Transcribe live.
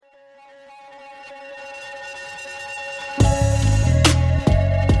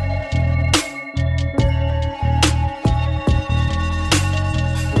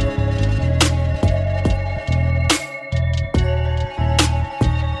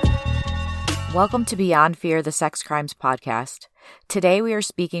Welcome to Beyond Fear, the Sex Crimes Podcast. Today we are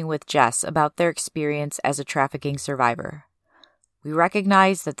speaking with Jess about their experience as a trafficking survivor. We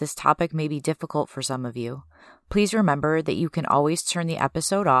recognize that this topic may be difficult for some of you. Please remember that you can always turn the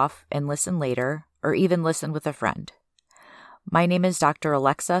episode off and listen later, or even listen with a friend. My name is Dr.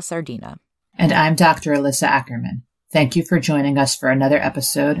 Alexa Sardina. And I'm Dr. Alyssa Ackerman. Thank you for joining us for another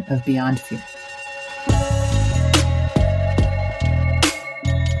episode of Beyond Fear.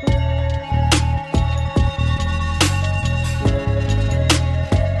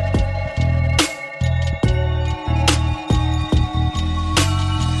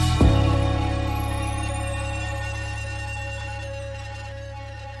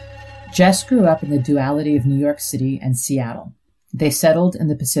 Jess grew up in the duality of New York City and Seattle. They settled in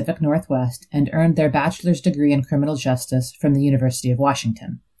the Pacific Northwest and earned their bachelor's degree in criminal justice from the University of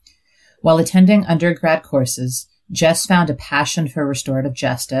Washington. While attending undergrad courses, Jess found a passion for restorative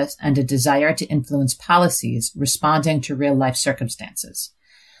justice and a desire to influence policies responding to real-life circumstances.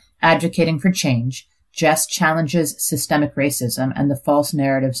 Advocating for change, Jess challenges systemic racism and the false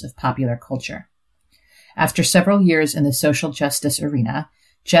narratives of popular culture. After several years in the social justice arena,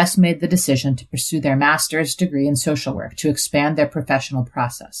 Jess made the decision to pursue their master's degree in social work to expand their professional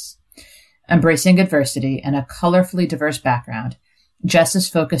process. Embracing adversity and a colorfully diverse background, Jess is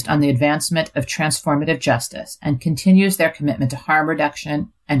focused on the advancement of transformative justice and continues their commitment to harm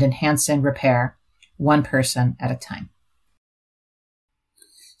reduction and enhancing repair, one person at a time.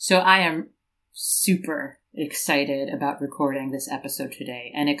 So I am super excited about recording this episode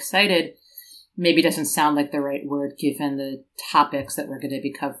today, and excited maybe doesn't sound like the right word given the topics that we're going to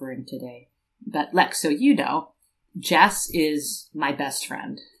be covering today. But Lex, so you know, Jess is my best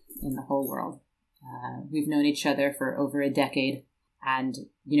friend in the whole world. We've known each other for over a decade, and,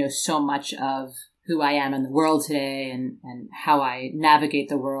 you know, so much of who I am in the world today and how I navigate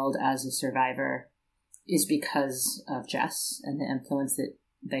the world as a survivor is because of Jess and the influence that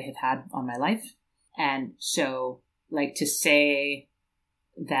they have had on my life. And so, like, to say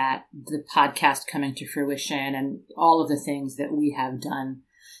that the podcast coming to fruition and all of the things that we have done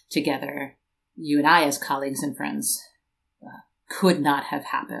together, you and I as colleagues and friends, could not have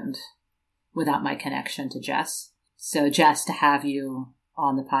happened without my connection to Jess. So Jess, to have you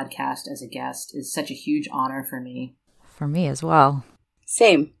on the podcast as a guest is such a huge honor for me. For me as well.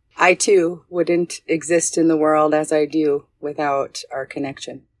 Same. I too wouldn't exist in the world as I do without our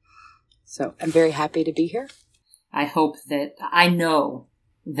connection. So I'm very happy to be here. I know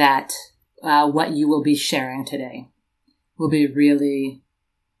that what you will be sharing today will be really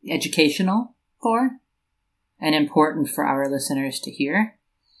educational for and important for our listeners to hear.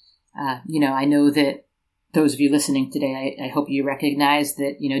 I know that those of you listening today, I hope you recognize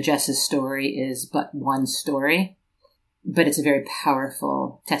that, you know, Jess's story is but one story, but it's a very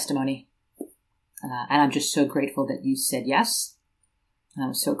powerful testimony. And I'm just so grateful that you said yes. And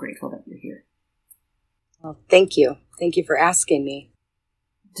I'm so grateful that you're here. Well, thank you. Thank you for asking me.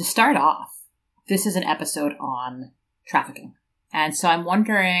 To start off, this is an episode on trafficking. And so I'm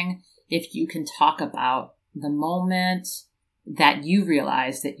wondering if you can talk about the moment that you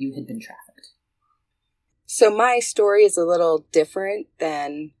realized that you had been trafficked. So my story is a little different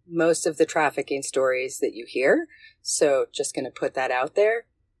than most of the trafficking stories that you hear. So just going to put that out there.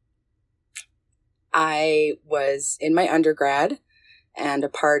 I was in my undergrad and a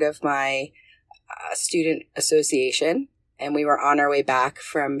part of my student association. And we were on our way back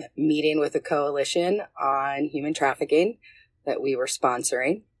from meeting with a coalition on human trafficking that we were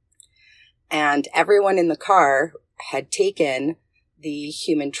sponsoring. And everyone in the car had taken the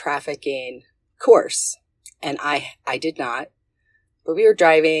human trafficking course. And I did not. But we were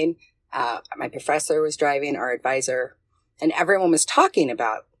driving. My professor was driving, our advisor. And everyone was talking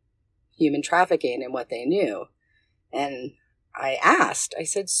about human trafficking and what they knew. And I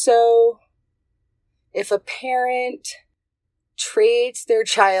said, so if a parent trades their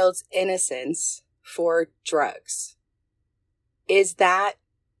child's innocence for drugs, is that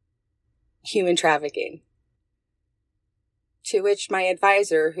human trafficking? To which my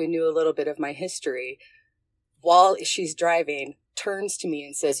advisor, who knew a little bit of my history, while she's driving, turns to me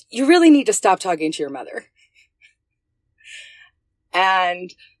and says, "You really need to stop talking to your mother."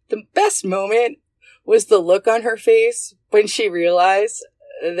 And the best moment was the look on her face when she realized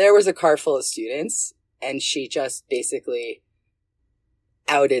there was a car full of students and she just basically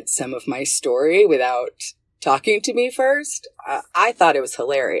outed some of my story without talking to me first. I thought it was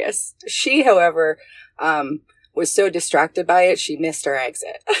hilarious. She, however, was so distracted by it, she missed her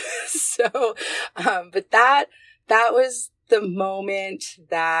exit. So, but that was the moment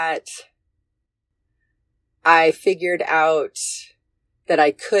that I figured out that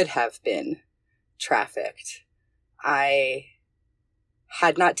I could have been trafficked. I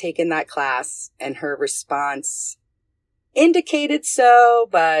had not taken that class, and her response indicated so,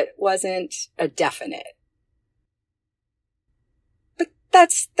 but wasn't a definite. But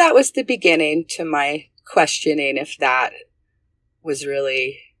that was the beginning to my questioning if that was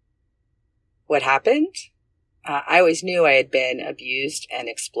really what happened. I always knew I had been abused and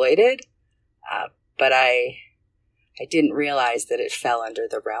exploited, but I didn't realize that it fell under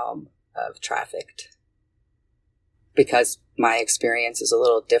the realm of trafficked, because my experience is a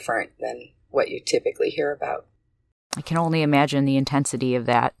little different than what you typically hear about. I can only imagine the intensity of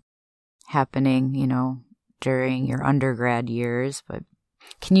that happening, during your undergrad years, but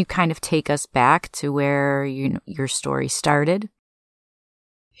can you kind of take us back to where your story started?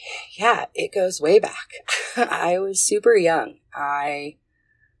 Yeah, it goes way back. I was super young. I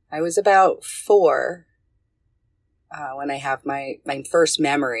was about 4 when I have my first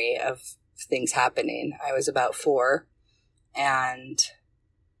memory of things happening. I was about 4, and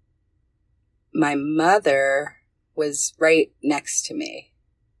my mother was right next to me,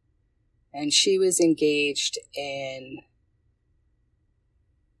 and she was engaged in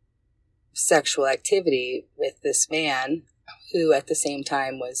sexual activity with this man who at the same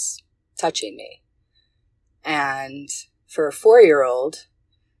time was touching me. And for a 4-year-old,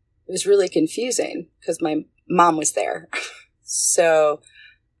 it was really confusing because my mom was there. So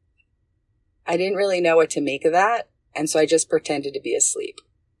I didn't really know what to make of that. And so I just pretended to be asleep.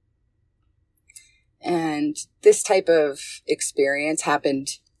 And this type of experience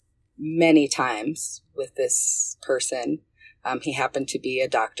happened many times with this person. He happened to be a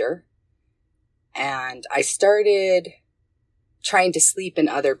doctor. And I started trying to sleep in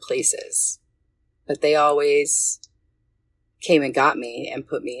other places, but they always came and got me and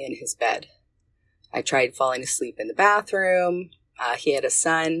put me in his bed. I tried falling asleep in the bathroom. He had a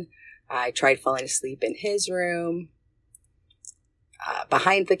son. I tried falling asleep in his room,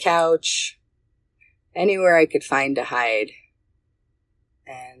 behind the couch, anywhere I could find to hide.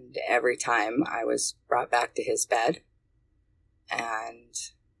 And every time I was brought back to his bed, and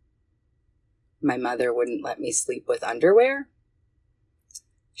my mother wouldn't let me sleep with underwear.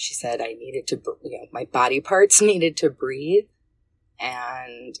 She said I needed to, my body parts needed to breathe.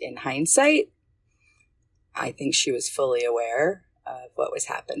 And in hindsight, I think she was fully aware of what was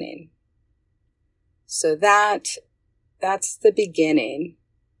happening. So that's the beginning.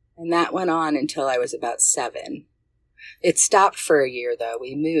 And that went on until I was about 7. It stopped for a year, though.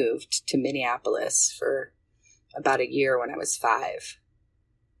 We moved to Minneapolis for about a year when I was 5.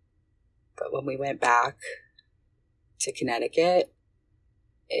 But when we went back to Connecticut,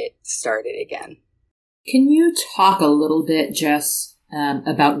 it started again. Can you talk a little bit, Jess,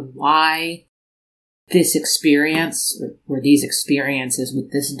 about why this experience or these experiences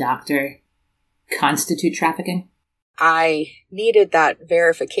with this doctor constitute trafficking? I needed that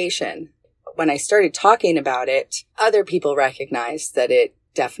verification. When I started talking about it, other people recognized that it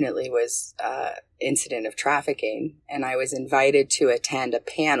definitely was an incident of trafficking, and I was invited to attend a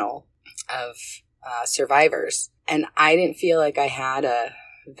panel of survivors, and I didn't feel like I had a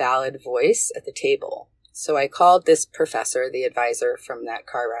valid voice at the table. So I called this professor, the advisor from that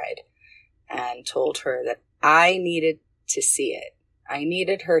car ride, and told her that I needed to see it. I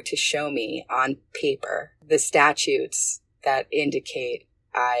needed her to show me on paper the statutes that indicate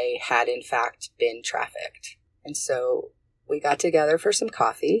I had in fact been trafficked. And so we got together for some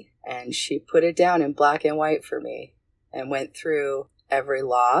coffee, and she put it down in black and white for me and went through every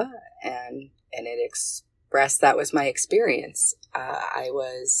law, and it expressed that was my experience. I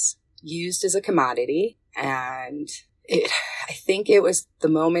was used as a commodity, and I think it was the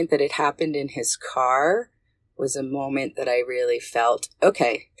moment that it happened in his car was a moment that I really felt,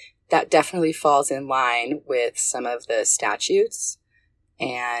 okay, that definitely falls in line with some of the statutes.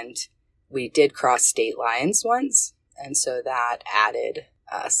 And we did cross state lines once, and so that added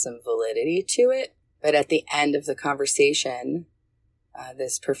some validity to it. But at the end of the conversation,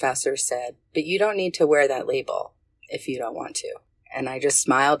 this professor said, but you don't need to wear that label if you don't want to. And I just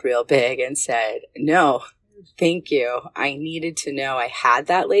smiled real big and said, no, thank you. I needed to know I had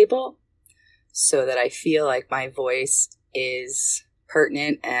that label so that I feel like my voice is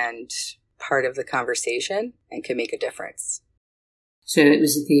pertinent and part of the conversation and can make a difference. So it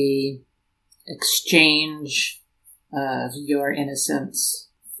was the exchange of your innocence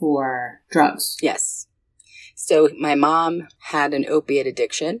for drugs. Yes. So my mom had an opiate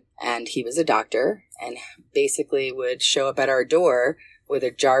addiction, and he was a doctor, and basically would show up at our door with a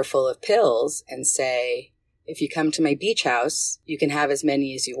jar full of pills and say, if you come to my beach house, you can have as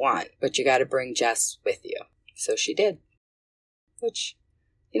many as you want, but you got to bring Jess with you. So she did, which,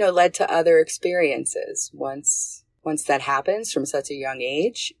 led to other experiences. Once that happens from such a young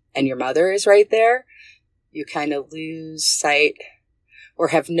age and your mother is right there, you kind of lose sight or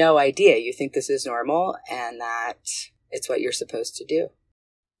have no idea. You think this is normal and that it's what you're supposed to do.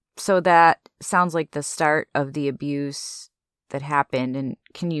 So that sounds like the start of the abuse that happened. And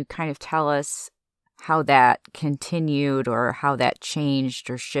can you kind of tell us how that continued or how that changed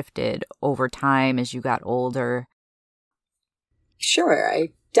or shifted over time as you got older? Sure,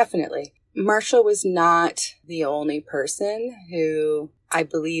 definitely. Marshall was not the only person who I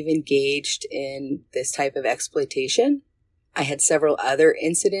believe engaged in this type of exploitation. I had several other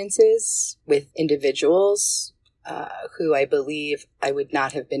incidences with individuals who I believe I would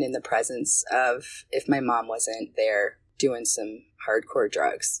not have been in the presence of if my mom wasn't there doing some hardcore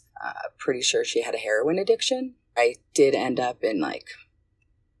drugs. Pretty sure she had a heroin addiction. I did end up in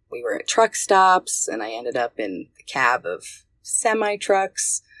we were at truck stops, and I ended up in the cab of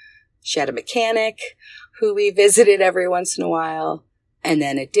semi-trucks. She had a mechanic who we visited every once in a while. And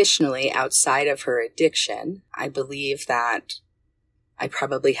then additionally, outside of her addiction, I believe that I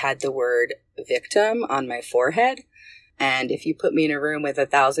probably had the word victim on my forehead. And if you put me in a room with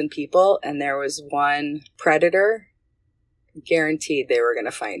 1,000 people and there was one predator, guaranteed they were going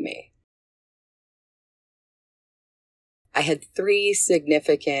to find me. I had 3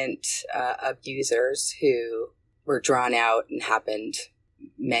 significant abusers who were drawn out and happened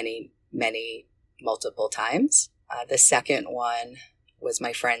multiple times. The second one was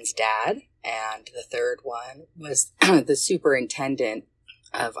my friend's dad, and the third one was the superintendent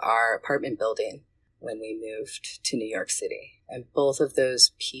of our apartment building when we moved to New York City. And both of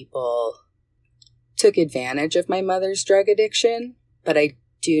those people took advantage of my mother's drug addiction, but I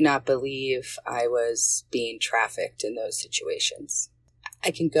do not believe I was being trafficked in those situations.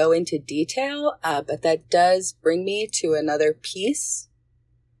 I can go into detail, but that does bring me to another piece,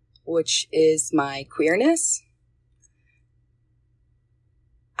 which is my queerness.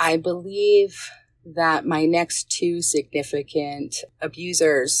 I believe that my next 2 significant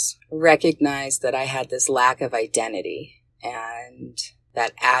abusers recognized that I had this lack of identity, and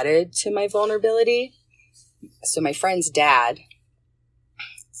that added to my vulnerability. So my friend's dad,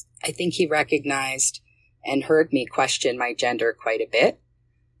 I think he recognized and heard me question my gender quite a bit.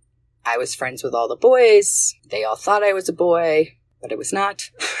 I was friends with all the boys. They all thought I was a boy, but I was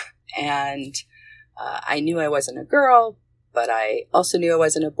not. And I knew I wasn't a girl, but I also knew I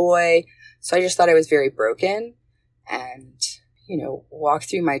wasn't a boy. So I just thought I was very broken and, walked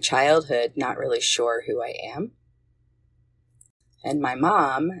through my childhood not really sure who I am. And my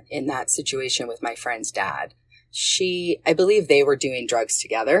mom, in that situation with my friend's dad, I believe they were doing drugs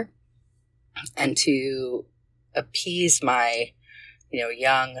together. And to appease my,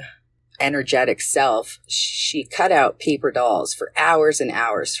 young, energetic self, she cut out paper dolls for hours and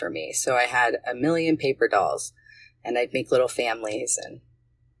hours for me. So I had 1,000,000 paper dolls, and I'd make little families, and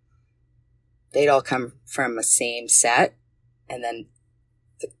they'd all come from the same set. And then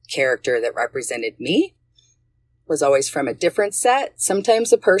the character that represented me was always from a different set,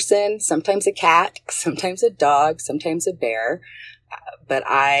 sometimes a person, sometimes a cat, sometimes a dog, sometimes a bear. But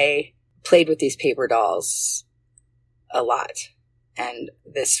I played with these paper dolls a lot. And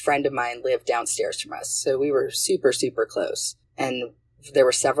this friend of mine lived downstairs from us. So we were super, super close. And there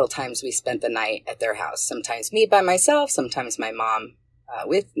were several times we spent the night at their house. Sometimes me by myself, sometimes my mom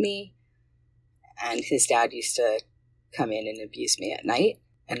with me. And his dad used to come in and abuse me at night.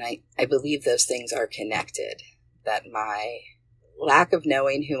 And I believe those things are connected. That my lack of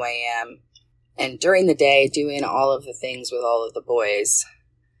knowing who I am, and during the day doing all of the things with all of the boys,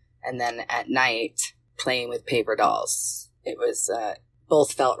 and then at night playing with paper dolls. It was,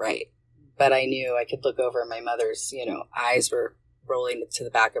 both felt right. But I knew I could look over my mother's, eyes were rolling to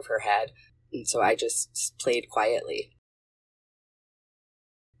the back of her head. And so I just played quietly.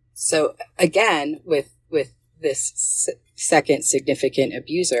 So again, with this second significant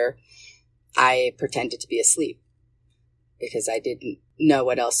abuser, I pretended to be asleep because I didn't know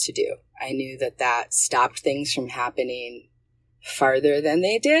what else to do. I knew that stopped things from happening farther than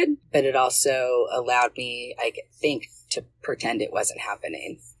they did, but it also allowed me, I think, to pretend it wasn't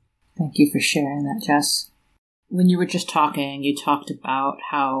happening. Thank you for sharing that, Jess. When you were just talking, you talked about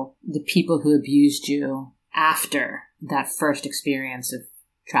how the people who abused you after that first experience of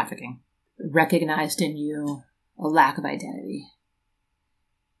trafficking recognized in you a lack of identity.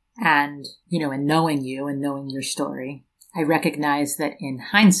 And, in knowing you and knowing your story, I recognize that in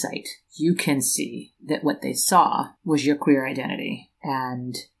hindsight, you can see that what they saw was your queer identity.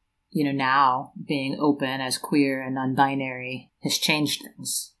 And, now being open as queer and non-binary has changed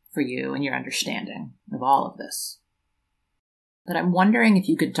things for you and your understanding of all of this. But I'm wondering if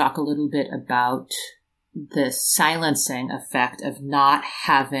you could talk a little bit about the silencing effect of not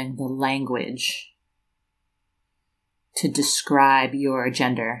having the language to describe your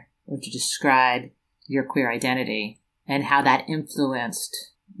gender or to describe your queer identity and how that influenced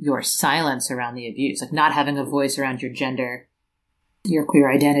your silence around the abuse, like not having a voice around your gender, your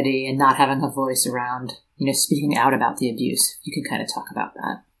queer identity, and not having a voice around, speaking out about the abuse. You can kind of talk about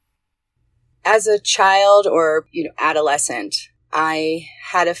that. As a child or, adolescent, I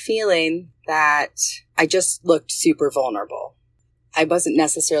had a feeling that I just looked super vulnerable. I wasn't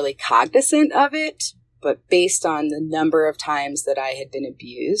necessarily cognizant of it, but based on the number of times that I had been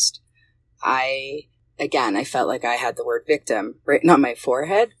abused, I felt like I had the word victim written on my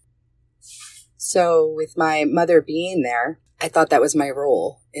forehead. So with my mother being there, I thought that was my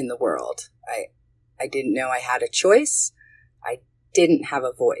role in the world. I didn't know I had a choice. I didn't have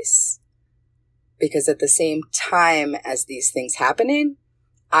a voice. Because at the same time as these things happening,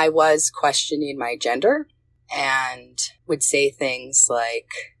 I was questioning my gender and would say things like,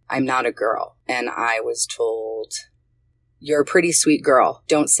 I'm not a girl. And I was told, you're a pretty sweet girl.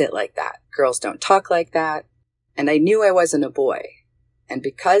 Don't sit like that. Girls don't talk like that. And I knew I wasn't a boy. And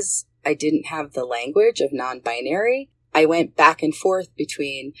because I didn't have the language of non-binary, I went back and forth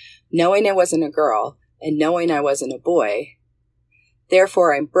between knowing I wasn't a girl and knowing I wasn't a boy.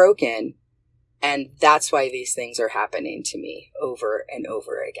 Therefore, I'm broken. And that's why these things are happening to me over and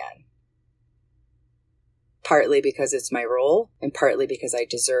over again. Partly because it's my role, and partly because I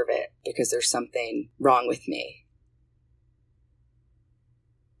deserve it, because there's something wrong with me.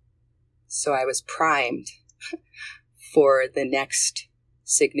 So I was primed for the next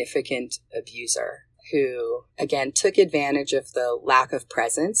significant abuser who, again, took advantage of the lack of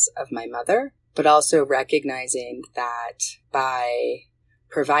presence of my mother, but also recognizing that by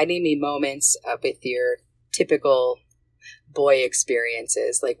providing me moments with your typical boy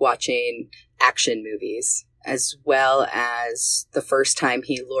experiences, like watching action movies, as well as the first time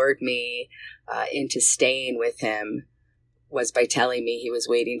he lured me into staying with him was by telling me he was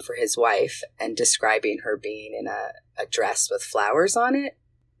waiting for his wife and describing her being in a dress with flowers on it,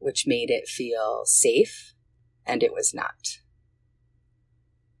 which made it feel safe, and it was not.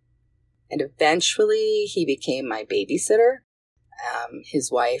 And eventually he became my babysitter.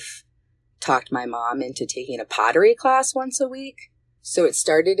 His wife talked my mom into taking a pottery class once a week. So it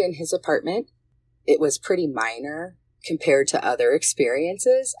started in his apartment. It was pretty minor compared to other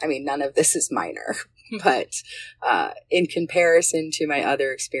experiences. I mean, none of this is minor, but in comparison to my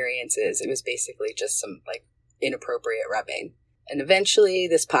other experiences, it was basically just some inappropriate rubbing. And eventually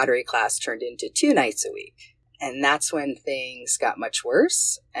this pottery class turned into 2 nights a week. And that's when things got much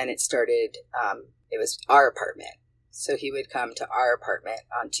worse. And it started, it was our apartment. So he would come to our apartment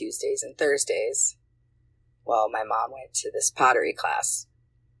on Tuesdays and Thursdays while my mom went to this pottery class.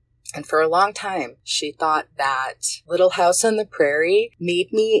 And for a long time, she thought that Little House on the Prairie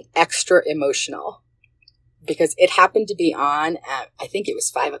made me extra emotional because it happened to be on at, I think it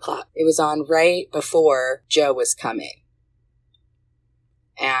was 5 o'clock. It was on right before Joe was coming.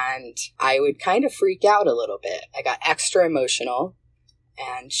 And I would kind of freak out a little bit. I got extra emotional,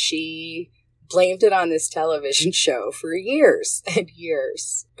 and she blamed it on this television show for years and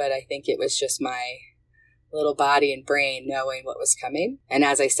years. But I think it was just my little body and brain knowing what was coming. And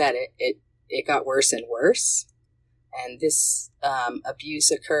as I said, it got worse and worse. And this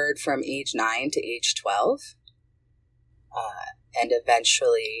abuse occurred from age 9 to age 12. And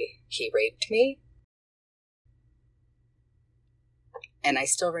eventually he raped me. And I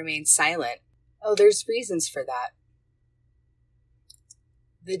still remain silent. Oh, there's reasons for that.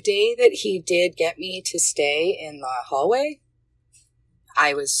 The day that he did get me to stay in the hallway,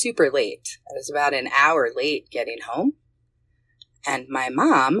 I was super late. I was about an hour late getting home. And my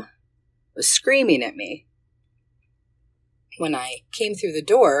mom was screaming at me. When I came through the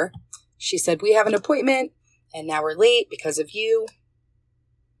door, she said, "We have an appointment, and now we're late because of you."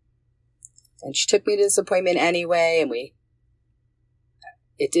 And she took me to this appointment anyway, and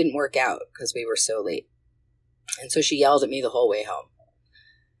it didn't work out because we were so late. And so she yelled at me the whole way home.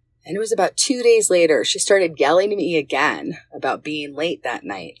 And it was about 2 days later, she started yelling at me again about being late that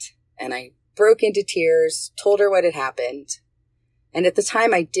night. And I broke into tears, told her what had happened. And at the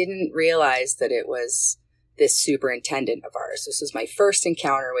time, I didn't realize that it was this superintendent of ours. This was my first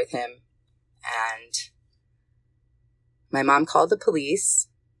encounter with him. And my mom called the police,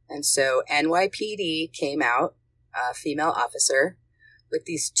 And so NYPD came out, a female officer, with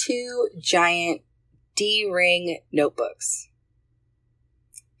these 2 giant D-ring notebooks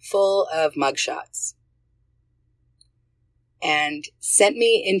full of mugshots, and sent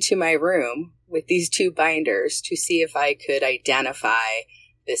me into my room with these 2 binders to see if I could identify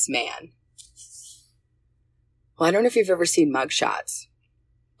this man. Well, I don't know if you've ever seen mugshots,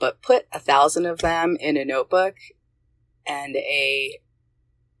 but put 1,000 of them in a notebook and a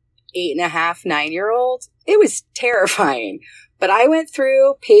 8.5, 9-year-old, it was terrifying. But I went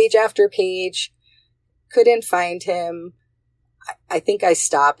through page after page, couldn't find him. I think I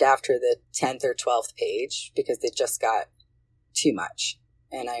stopped after the 10th or 12th page because it just got too much.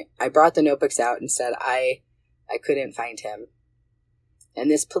 And I brought the notebooks out and said I couldn't find him. And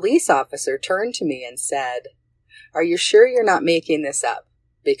this police officer turned to me and said, "Are you sure you're not making this up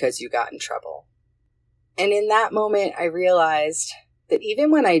because you got in trouble?" And in that moment, I realized that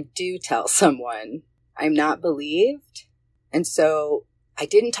even when I do tell someone, I'm not believed. And so I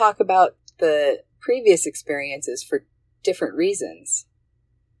didn't talk about the previous experiences for different reasons.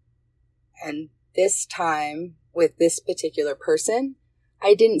 And this time, with this particular person,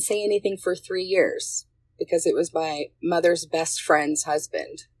 I didn't say anything for 3 years because it was my mother's best friend's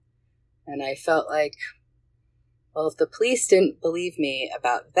husband. And I felt like, well, if the police didn't believe me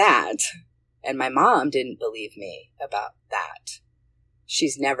about that, and my mom didn't believe me about that,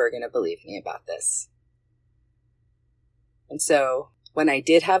 she's never going to believe me about this. And so when I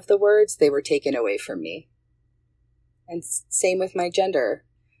did have the words, they were taken away from me. And same with my gender.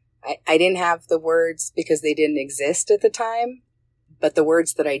 I didn't have the words because they didn't exist at the time, but the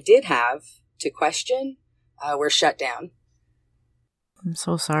words that I did have to question were shut down. I'm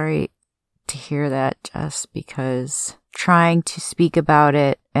so sorry to hear that, Jess, because trying to speak about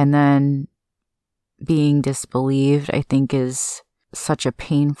it and then being disbelieved, I think, is such a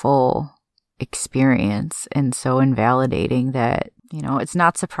painful experience and so invalidating that, it's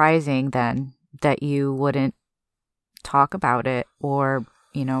not surprising then that you wouldn't talk about it or,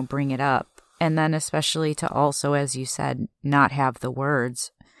 bring it up. And then especially to also, as you said, not have the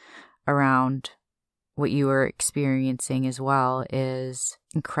words around what you were experiencing as well is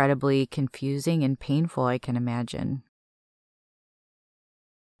incredibly confusing and painful, I can imagine.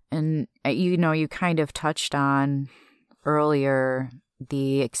 And, you kind of touched on earlier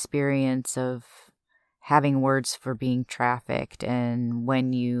the experience of having words for being trafficked and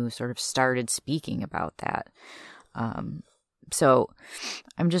when you sort of started speaking about that. So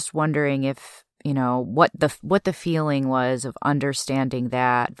I'm just wondering if, what the feeling was of understanding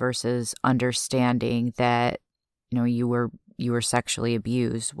that versus understanding that, you were sexually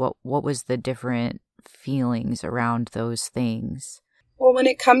abused. What was the different feelings around those things? Well, when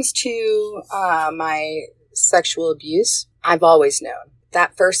it comes to my sexual abuse, I've always known.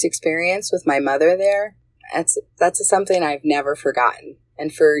 That first experience with my mother there, that's something I've never forgotten.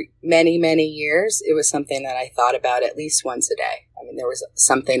 And for many, many years, it was something that I thought about at least once a day. I mean, there was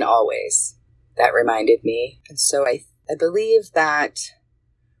something always that reminded me. And so I believe that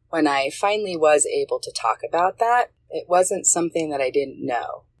when I finally was able to talk about that, it wasn't something that I didn't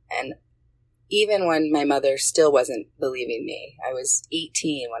know. And even when my mother still wasn't believing me, I was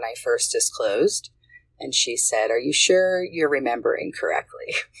 18 when I first disclosed. And she said, "Are you sure you're remembering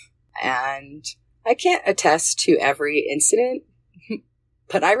correctly?" And I can't attest to every incident,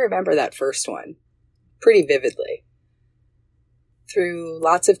 but I remember that first one pretty vividly. Through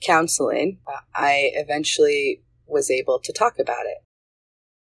lots of counseling, I eventually was able to talk about it.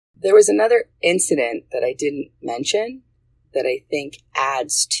 There was another incident that I didn't mention that I think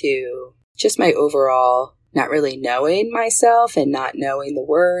adds to just my overall not really knowing myself and not knowing the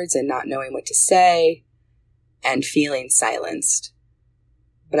words and not knowing what to say and feeling silenced.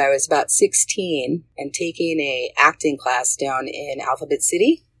 But I was about 16 and taking a acting class down in Alphabet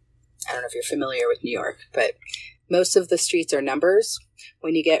City. I don't know if you're familiar with New York, but most of the streets are numbers.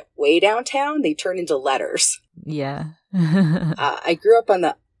 When you get way downtown, they turn into letters. Yeah. I grew up on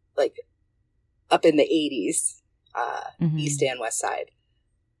up in the 80s, East and West Side.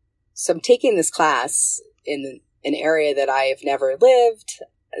 So I'm taking this class in an area that I have never lived,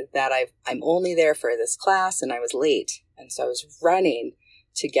 that I'm only there for this class, and I was late. And so I was running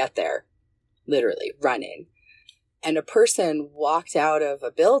to get there, literally running. And a person walked out of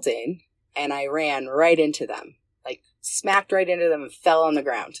a building and I ran right into them, smacked right into them and fell on the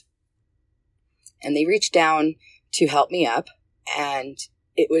ground. And they reached down to help me up. And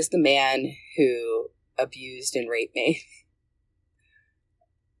it was the man who abused and raped me.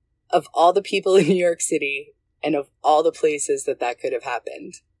 Of all the people in New York City and of all the places that could have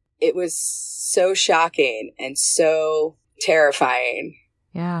happened, it was so shocking and so terrifying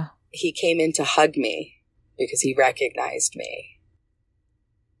Yeah. He came in to hug me because he recognized me.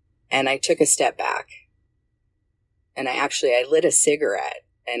 And I took a step back. And I lit a cigarette.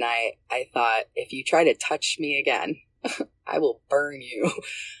 And I thought, if you try to touch me again, I will burn you.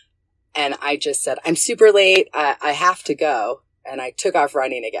 And I just said, I'm super late. I have to go. And I took off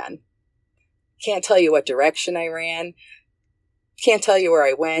running again. Can't tell you what direction I ran. Can't tell you where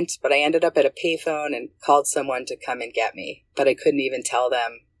I went, but I ended up at a payphone and called someone to come and get me. But I couldn't even tell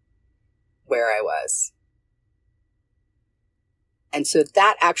them where I was. And so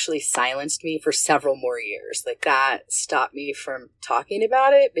that actually silenced me for several more years. Like, that stopped me from talking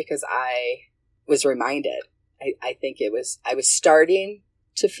about it because I was reminded. I think I was starting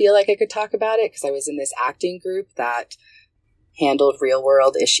to feel like I could talk about it because I was in this acting group that handled real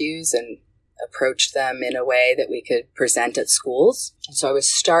world issues and approached them in a way that we could present at schools. And so I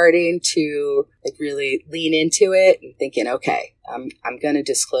was starting to really lean into it and thinking, okay, I'm going to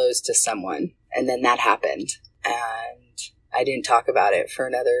disclose to someone. And then that happened. And I didn't talk about it for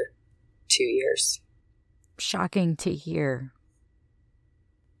another 2 years. Shocking to hear.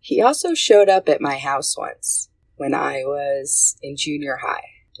 He also showed up at my house once when I was in junior high.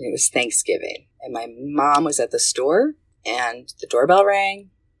 And it was Thanksgiving. And my mom was at the store and the doorbell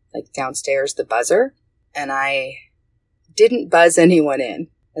rang, downstairs, the buzzer. And I didn't buzz anyone in.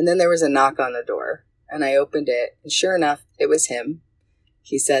 And then there was a knock on the door. And I opened it. And sure enough, it was him.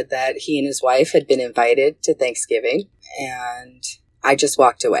 He said that he and his wife had been invited to Thanksgiving. And I just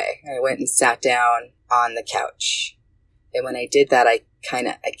walked away. I went and sat down on the couch. And when I did that, I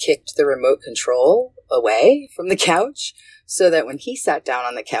kicked the remote control away from the couch so that when he sat down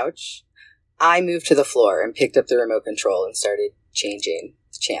on the couch, I moved to the floor and picked up the remote control and started changing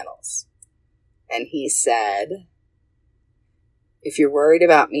the channels. And he said, if you're worried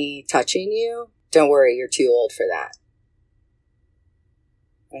about me touching you, don't worry, you're too old for that.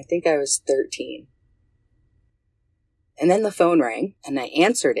 I think I was 13. And then the phone rang, and I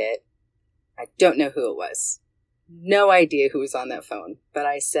answered it. I don't know who it was. No idea who was on that phone. But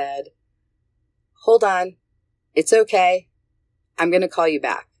I said, hold on. It's okay. I'm going to call you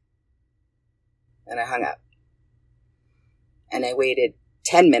back. And I hung up. And I waited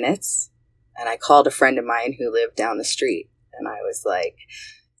 10 minutes, and I called a friend of mine who lived down the street. And I was like,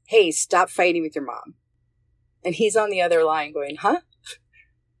 hey, stop fighting with your mom. And he's on the other line going, huh?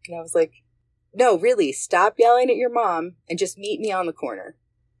 And I was like, no, really, stop yelling at your mom and just meet me on the corner.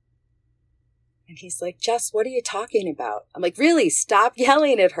 And he's like, Jess, what are you talking about? I'm like, really, stop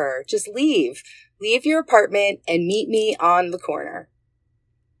yelling at her. Just leave. Leave your apartment and meet me on the corner.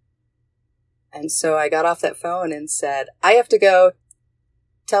 And so I got off that phone and said, I have to go.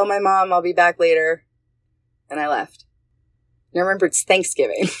 Tell my mom I'll be back later. And I left. And I remember it's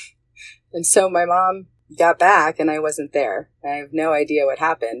Thanksgiving. And so my mom got back and I wasn't there. I have no idea what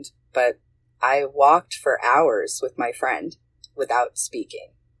happened, but I walked for hours with my friend without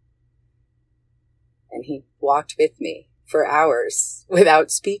speaking. And he walked with me for hours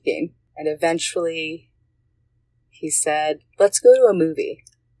without speaking. And eventually he said, let's go to a movie.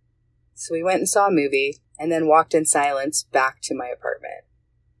 So we went and saw a movie and then walked in silence back to my apartment.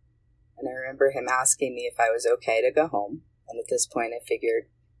 And I remember him asking me if I was okay to go home. And at this point I figured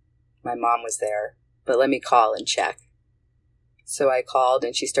my mom was there, but let me call and check. So I called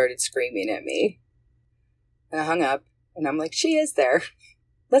and she started screaming at me. And I hung up and I'm like, she is there.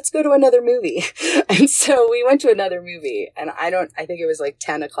 Let's go to another movie. And so we went to another movie. And I think it was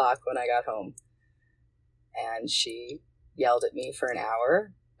 10 o'clock when I got home. And she yelled at me for an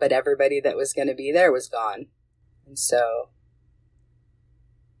hour, but everybody that was going to be there was gone. And so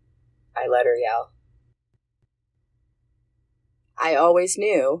I let her yell. I always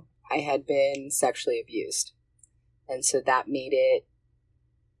knew I had been sexually abused. And so that made it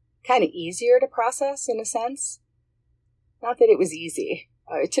kind of easier to process in a sense. Not that it was easy.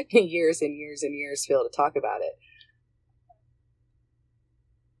 It took me years and years and years to be able to talk about it.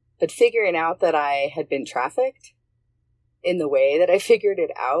 But figuring out that I had been trafficked in the way that I figured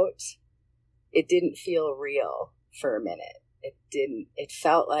it out, it didn't feel real for a minute. It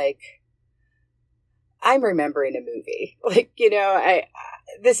felt like I'm remembering a movie.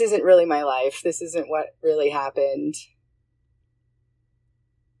 This isn't really my life. This isn't what really happened.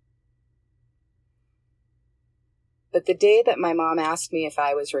 But the day that my mom asked me if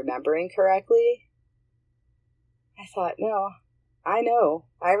I was remembering correctly, I thought, no, I know,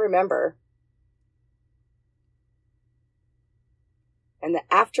 I remember. And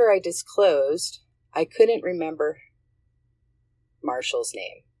after I disclosed, I couldn't remember Marshall's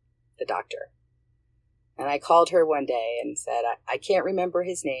name, the doctor. And I called her one day and said, I can't remember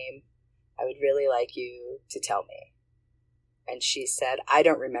his name. I would really like you to tell me. And she said, I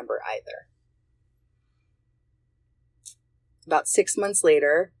don't remember either. About 6 months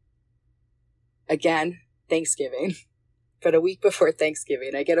later, again, Thanksgiving, but a week before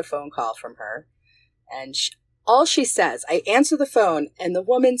Thanksgiving, I get a phone call from her. And all she says, I answer the phone, and the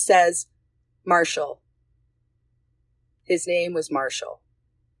woman says, Marshall. His name was Marshall.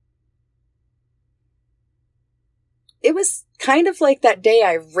 It was kind of like that day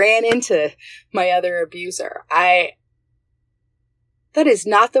I ran into my other abuser. That is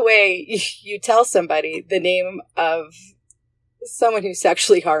not the way you tell somebody the name of someone who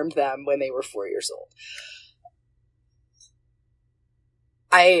sexually harmed them when they were 4 years old.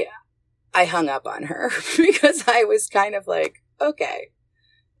 I hung up on her because I was kind of like, okay.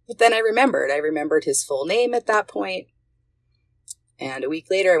 But then I remembered his full name at that point. And a week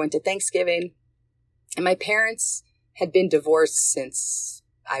later, I went to Thanksgiving, and my parents had been divorced since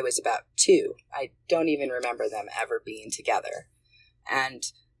I was about 2. I don't even remember them ever being together. And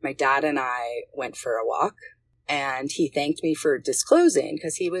my dad and I went for a walk, and he thanked me for disclosing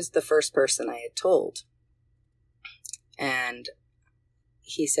because he was the first person I had told. And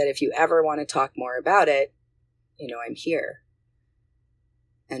he said, if you ever want to talk more about it, I'm here.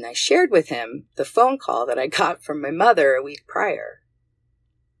 And I shared with him the phone call that I got from my mother a week prior.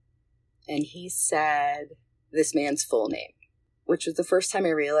 And he said this man's full name, which was the first time I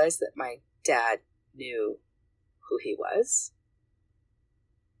realized that my dad knew who he was.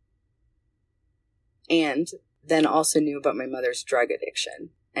 And then also knew about my mother's drug addiction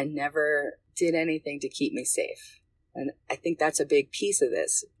and never did anything to keep me safe. And I think that's a big piece of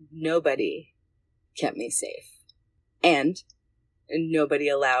this. Nobody kept me safe. And nobody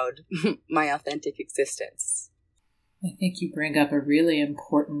allowed my authentic existence. I think you bring up a really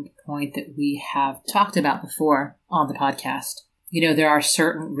important point that we have talked about before on the podcast. There are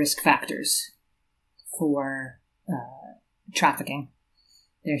certain risk factors for trafficking.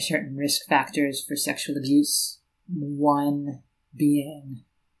 There are certain risk factors for sexual abuse. One being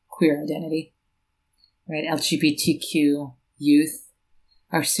queer identity, right? LGBTQ youth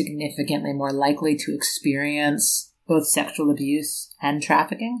are significantly more likely to experience both sexual abuse and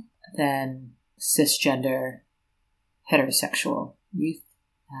trafficking than cisgender heterosexual youth.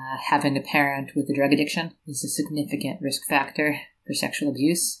 Having a parent with a drug addiction is a significant risk factor for sexual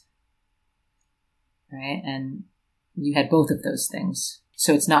abuse, right? And you had both of those things.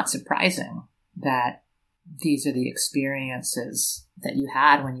 So it's not surprising that these are the experiences that you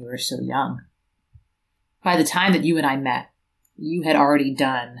had when you were so young. By the time that you and I met, you had already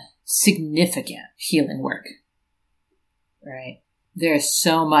done significant healing work, right? There's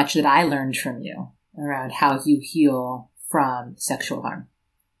so much that I learned from you around how you heal from sexual harm.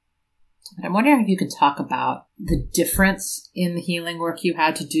 But I'm wondering if you could talk about the difference in the healing work you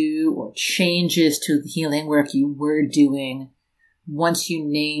had to do or changes to the healing work you were doing once you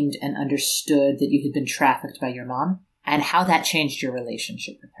named and understood that you had been trafficked by your mom, and how that changed your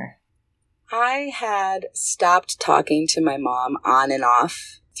relationship with her. I had stopped talking to my mom on and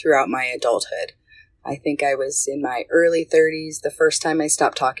off throughout my adulthood. I think I was in my early 30s the first time I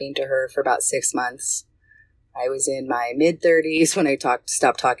stopped talking to her for about 6 months. I was in my mid-30s when I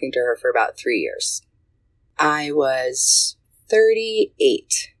stopped talking to her for about 3 years. I was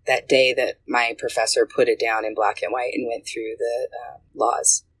 38 that day that my professor put it down in black and white and went through the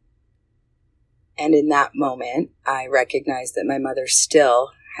laws. And in that moment, I recognized that my mother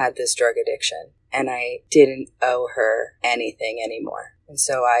still had this drug addiction, and I didn't owe her anything anymore. And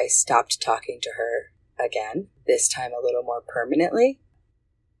so I stopped talking to her again, this time a little more permanently.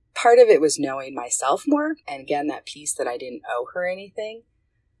 Part of it was knowing myself more, and again, that piece that I didn't owe her anything.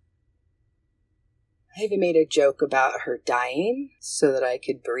 I even made a joke about her dying so that I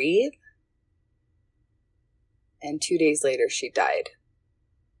could breathe. And 2 days later, she died.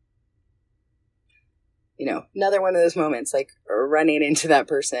 Another one of those moments, like running into that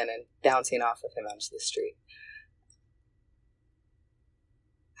person and bouncing off of him onto the street.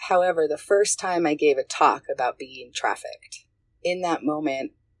 However, the first time I gave a talk about being trafficked, in that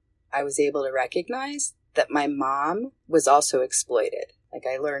moment, I was able to recognize that my mom was also exploited. Like,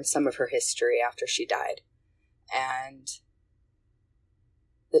 I learned some of her history after she died, and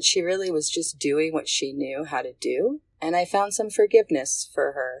that she really was just doing what she knew how to do. And I found some forgiveness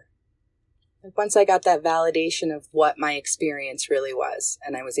for her. Once I got that validation of what my experience really was,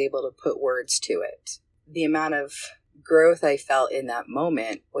 and I was able to put words to it, the amount of growth I felt in that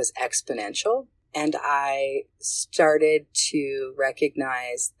moment was exponential. And I started to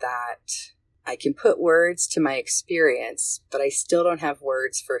recognize that I can put words to my experience, but I still don't have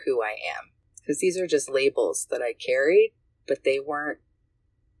words for who I am. Because these are just labels that I carried, but they weren't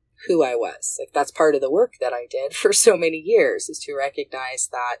who I was. Like, that's part of the work that I did for so many years, is to recognize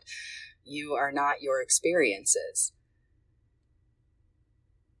that you are not your experiences.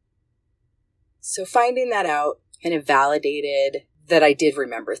 So finding that out kind of validated that I did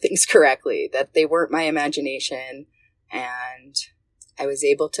remember things correctly, that they weren't my imagination, and I was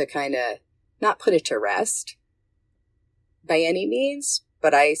able to kind of not put it to rest by any means,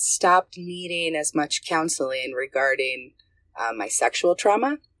 but I stopped needing as much counseling regarding my sexual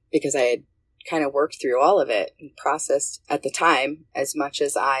trauma, because I had kind of worked through all of it and processed at the time as much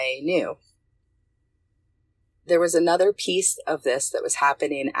as I knew. There was another piece of this that was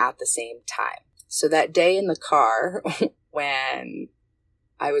happening at the same time. So that day in the car, when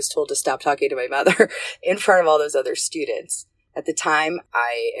I was told to stop talking to my mother in front of all those other students, at the time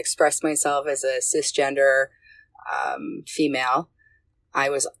I expressed myself as a cisgender female. I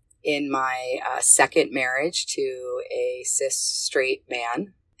was in my second marriage to a cis straight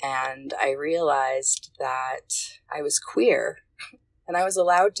man, and I realized that I was queer, and I was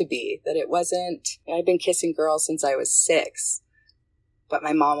allowed to be, that it wasn't, I'd been kissing girls since I was 6, but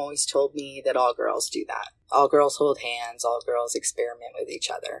my mom always told me that all girls do that. All girls hold hands, all girls experiment with each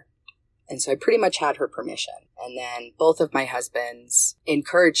other. And so I pretty much had her permission. And then both of my husbands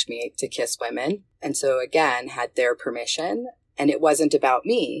encouraged me to kiss women. And so again, had their permission. And it wasn't about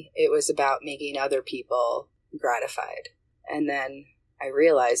me. It was about making other people gratified. And then I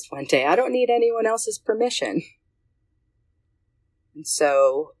realized one day, I don't need anyone else's permission. And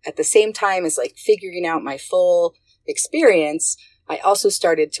so at the same time as like figuring out my full experience, I also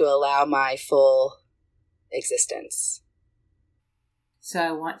started to allow my full existence. So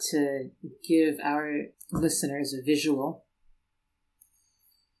I want to give our listeners a visual.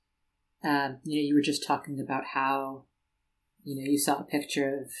 You were just talking about how, you saw a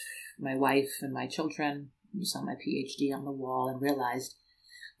picture of my wife and my children. You saw my PhD on the wall and realized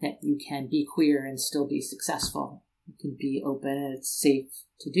that you can be queer and still be successful. You can be open and it's safe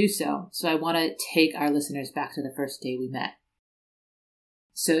to do so. So I want to take our listeners back to the first day we met.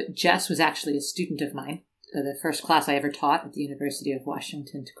 So Jess was actually a student of mine. The first class I ever taught at the University of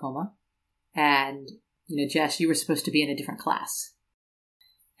Washington, Tacoma. And, Jess, you were supposed to be in a different class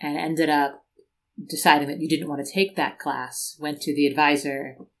and ended up deciding that you didn't want to take that class, went to the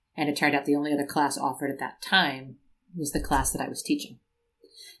advisor, and it turned out the only other class offered at that time was the class that I was teaching.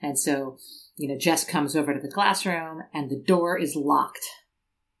 And so, Jess comes over to the classroom and the door is locked.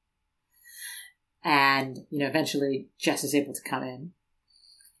 And, eventually Jess is able to come in.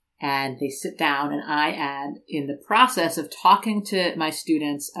 And they sit down, and I am in the process of talking to my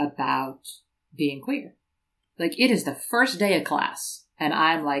students about being queer. Like, it is the first day of class, and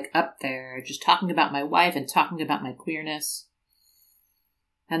I'm like up there just talking about my wife and talking about my queerness.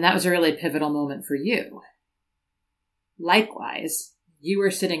 And that was a really pivotal moment for you. Likewise, you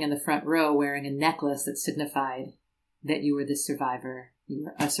were sitting in the front row wearing a necklace that signified that you were a survivor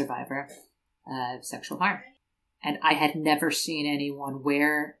of sexual harm. And I had never seen anyone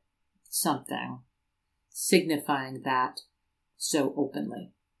wear something signifying that so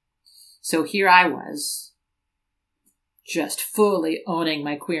openly. So here I was, just fully owning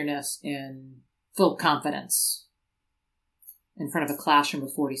my queerness in full confidence in front of a classroom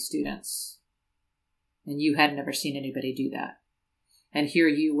of 40 students. And you had never seen anybody do that. And here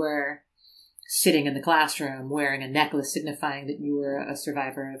you were sitting in the classroom wearing a necklace signifying that you were a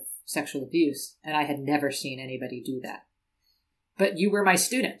survivor of sexual abuse. And I had never seen anybody do that. But you were my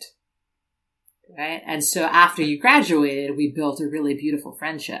student. Right? And so after you graduated, we built a really beautiful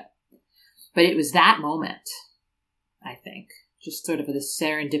friendship. But it was that moment, I think, just sort of a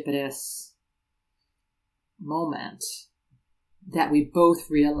serendipitous moment, that we both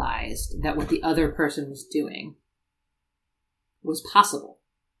realized that what the other person was doing was possible.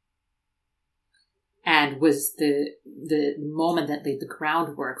 And was the moment that laid the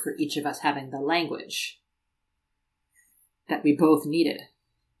groundwork for each of us having the language that we both needed.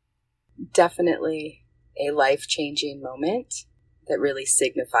 Definitely a life-changing moment that really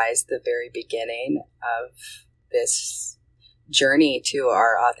signifies the very beginning of this journey to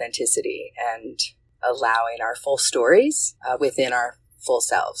our authenticity and allowing our full stories within our full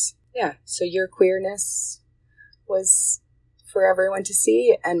selves. Yeah, so your queerness was for everyone to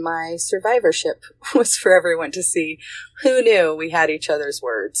see, and my survivorship was for everyone to see. Who knew we had each other's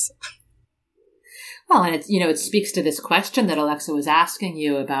words? Well, and it speaks to this question that Alexa was asking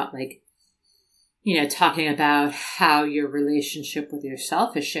you about, talking about how your relationship with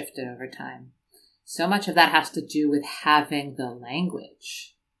yourself has shifted over time. So much of that has to do with having the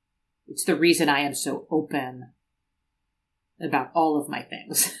language. It's the reason I am so open about all of my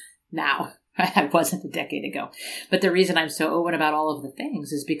things now. I wasn't a decade ago. But the reason I'm so open about all of the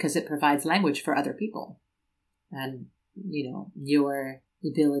things is because it provides language for other people. And, your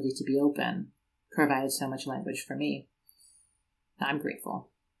ability to be open provides so much language for me. I'm grateful,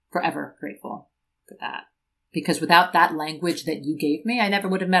 forever grateful for that. Because without that language that you gave me, I never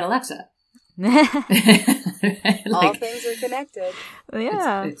would have met Alexa. All things are connected.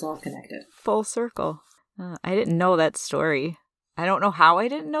 Yeah. It's all connected. Full circle. I didn't know that story. I don't know how I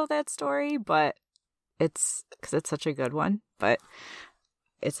didn't know that story, but it's because it's such a good one. But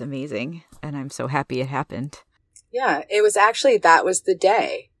it's amazing. And I'm so happy it happened. Yeah, it was actually, that was the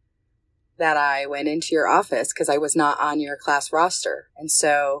day that I went into your office because I was not on your class roster. And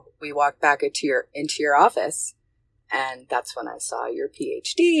so we walked back into your office, and that's when I saw your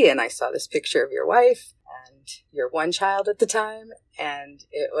PhD, and I saw this picture of your wife and your one child at the time. And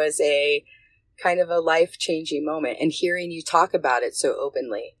it was a kind of a life-changing moment. And hearing you talk about it so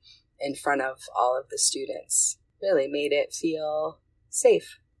openly in front of all of the students really made it feel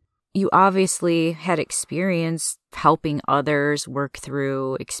safe. You obviously had experience helping others work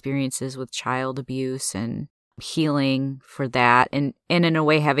through experiences with child abuse and healing for that. And in a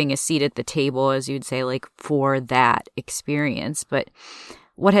way, having a seat at the table, as you'd say, like for that experience. But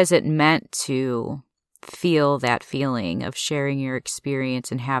what has it meant to feel that feeling of sharing your experience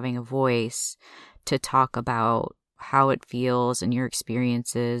and having a voice to talk about how it feels and your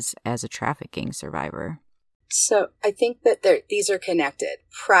experiences as a trafficking survivor? So I think that these are connected.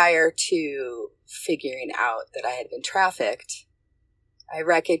 Prior to figuring out that I had been trafficked, I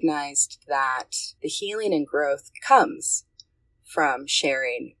recognized that the healing and growth comes from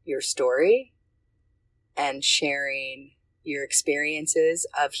sharing your story and sharing your experiences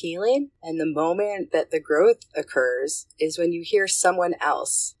of healing. And the moment that the growth occurs is when you hear someone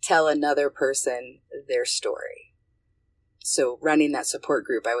else tell another person their story. So running that support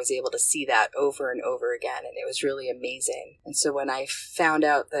group, I was able to see that over and over again, and it was really amazing. And so when I found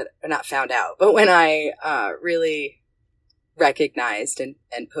out that, or not found out, but when I really recognized and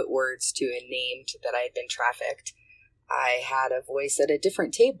put words to and named that I had been trafficked, I had a voice at a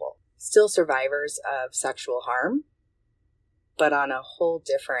different table. Still survivors of sexual harm, but on a whole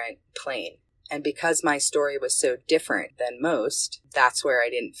different plane. And because my story was so different than most, that's where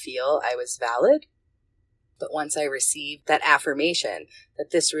I didn't feel I was valid. But once I received that affirmation that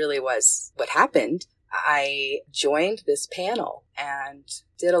this really was what happened, I joined this panel and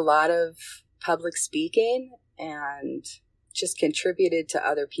did a lot of public speaking and just contributed to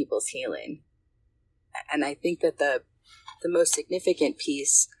other people's healing. And I think that the most significant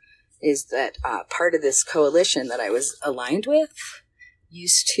piece is that part of this coalition that I was aligned with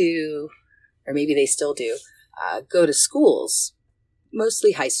used to, or maybe they still do, go to schools,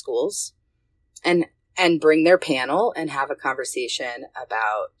 mostly high schools, and bring their panel and have a conversation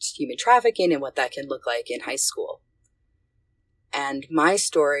about human trafficking and what that can look like in high school. And my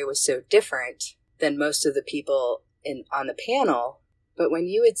story was so different than most of the people on the panel, but when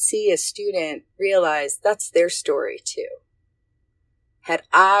you would see a student realize that's their story too. Had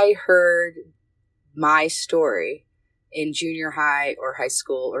I heard my story in junior high or high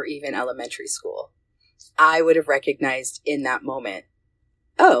school or even elementary school, I would have recognized in that moment,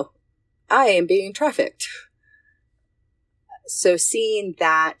 oh, I am being trafficked. So seeing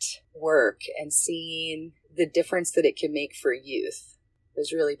that work and seeing the difference that it can make for youth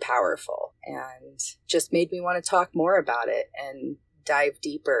was really powerful and just made me want to talk more about it and dive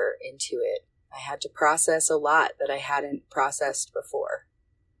deeper into it. I had to process a lot that I hadn't processed before.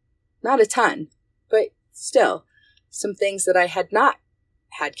 Not a ton, but still some things that I had not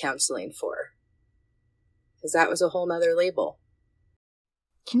had counseling for, because that was a whole nother label.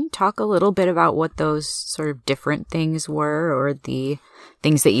 Can you talk a little bit about what those sort of different things were, or the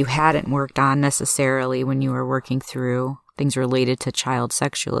things that you hadn't worked on necessarily when you were working through things related to child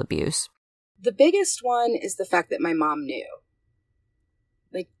sexual abuse? The biggest one is the fact that my mom knew.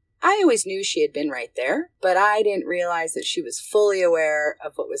 Like, I always knew she had been right there, but I didn't realize that she was fully aware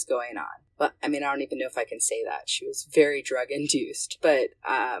of what was going on. But I mean, I don't even know if I can say that. She was very drug induced, but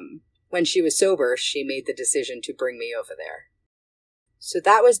when she was sober, she made the decision to bring me over there. So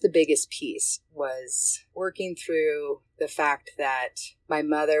that was the biggest piece, was working through the fact that my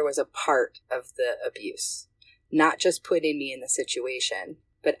mother was a part of the abuse, not just putting me in the situation,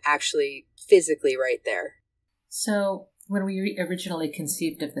 but actually physically right there. So when we originally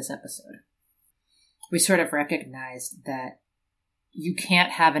conceived of this episode, we sort of recognized that you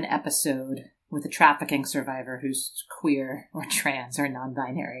can't have an episode with a trafficking survivor who's queer or trans or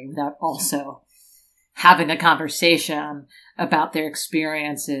non-binary without also having a conversation about their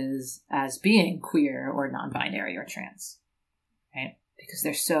experiences as being queer or non-binary or trans, right? because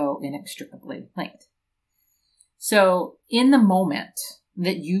they're so inextricably linked. So in the moment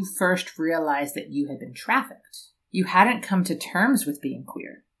that you first realized that you had been trafficked, you hadn't come to terms with being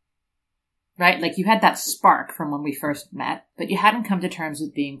queer, right? Like you had that spark from when we first met, but you hadn't come to terms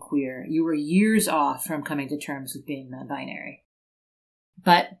with being queer. You were years off from coming to terms with being non-binary.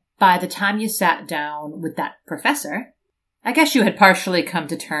 But by the time you sat down with that professor, I guess you had partially come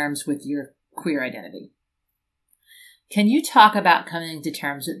to terms with your queer identity. Can you talk about coming to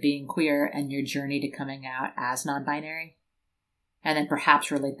terms with being queer and your journey to coming out as non-binary? And then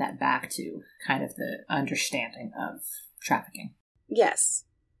perhaps relate that back to kind of the understanding of trafficking. Yes.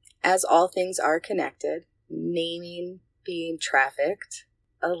 As all things are connected, naming being trafficked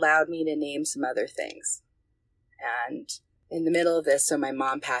allowed me to name some other things. And in the middle of this, so my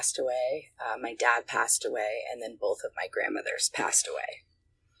mom passed away, my dad passed away, and then both of my grandmothers passed away.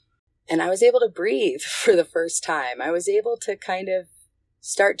 And I was able to breathe for the first time. I was able to kind of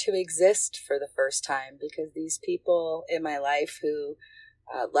start to exist for the first time because these people in my life who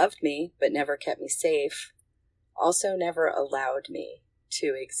loved me but never kept me safe also never allowed me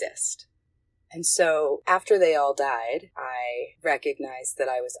to exist. And so after they all died, I recognized that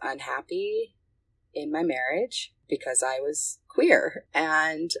I was unhappy in my marriage because I was queer.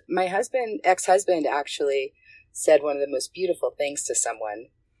 And my ex-husband actually said one of the most beautiful things to someone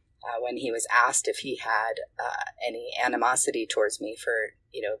when he was asked if he had any animosity towards me for,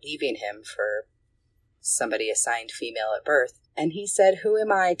 leaving him for somebody assigned female at birth. And he said, "Who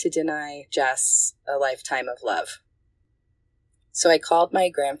am I to deny Jess a lifetime of love?" So I called my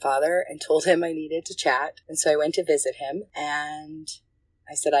grandfather and told him I needed to chat. And so I went to visit him and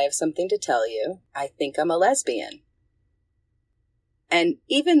I said, "I have something to tell you. I think I'm a lesbian." And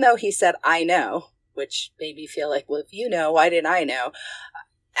even though he said, "I know," which made me feel like, well, if you know, why didn't I know?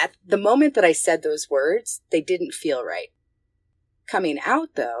 At the moment that I said those words, they didn't feel right. Coming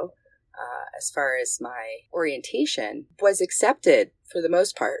out, though, as far as my orientation, was accepted for the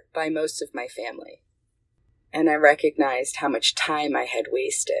most part by most of my family. And I recognized how much time I had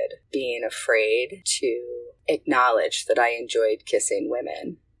wasted being afraid to acknowledge that I enjoyed kissing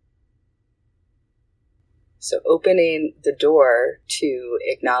women. So opening the door to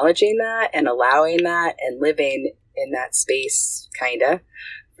acknowledging that and allowing that and living in that space, kinda,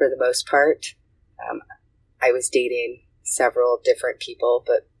 for the most part. I was dating several different people,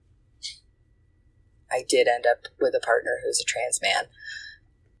 but I did end up with a partner who's a trans man.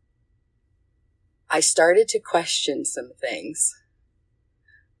 I started to question some things,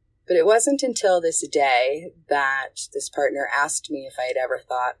 but it wasn't until this day that this partner asked me if I had ever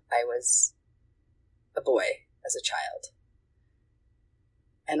thought I was a boy as a child.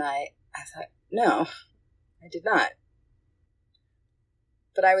 And I thought, no, I did not.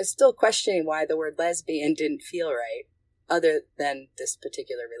 But I was still questioning why the word lesbian didn't feel right, other than this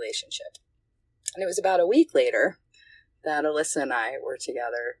particular relationship. And it was about a week later that Alyssa and I were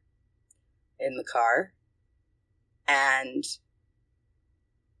together in the car, and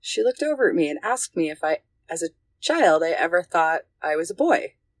she looked over at me and asked me if as a child, I ever thought I was a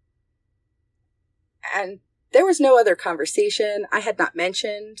boy. And there was no other conversation. I had not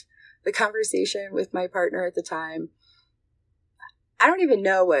mentioned the conversation with my partner at the time. I don't even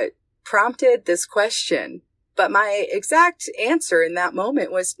know what prompted this question, but my exact answer in that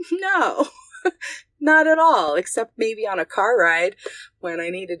moment was no, not at all, except maybe on a car ride when I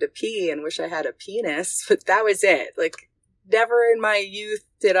needed to pee and wish I had a penis, but that was it. Like, never in my youth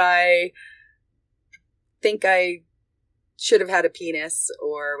did I think I should have had a penis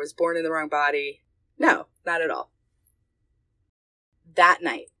or was born in the wrong body. No, not at all. That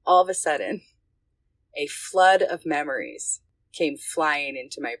night, all of a sudden, a flood of memories came flying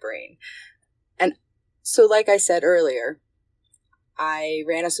into my brain. And so, like I said earlier, I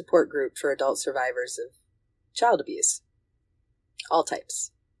ran a support group for adult survivors of child abuse, all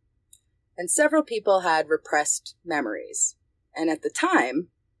types. And several people had repressed memories. And at the time,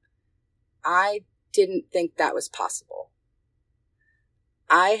 I didn't think that was possible.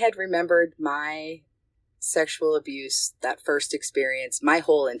 I had remembered my sexual abuse, that first experience, my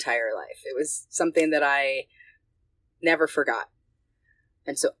whole entire life. It was something that I never forgot.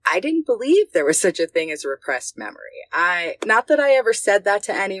 And so I didn't believe there was such a thing as a repressed memory. Not that I ever said that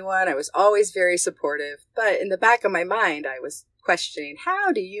to anyone. I was always very supportive, but in the back of my mind, I was questioning,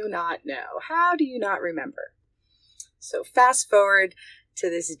 how do you not know? How do you not remember? So fast forward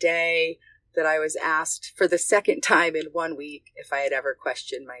to this day that I was asked for the second time in 1 week if I had ever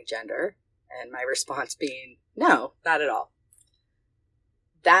questioned my gender, and my response being, no, not at all.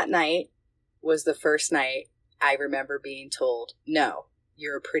 That night was the first night I remember being told, no,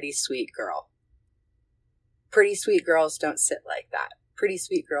 you're a pretty sweet girl. Pretty sweet girls don't sit like that. pretty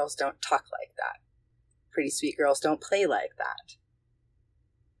sweet girls don't talk like that. Pretty sweet girls don't play like that.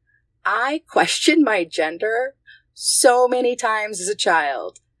 I questioned my gender so many times as a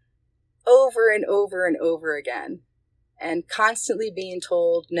child, over and over and over again, and constantly being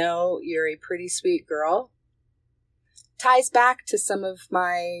told, no, you're a pretty sweet girl, ties back to some of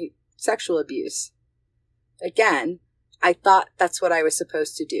my sexual abuse. Again, I thought that's what I was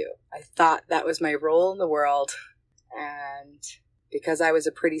supposed to do. I thought that was my role in the world, and because I was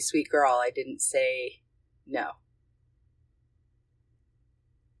a pretty sweet girl, I didn't say no.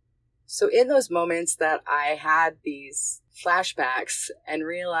 So in those moments that I had these flashbacks and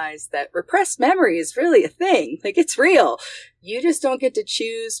realized that repressed memory is really a thing, like it's real. You just don't get to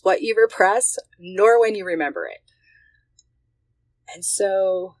choose what you repress, nor when you remember it. And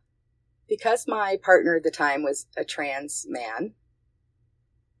so, because my partner at the time was a trans man,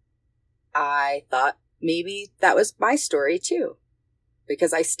 I thought maybe that was my story too.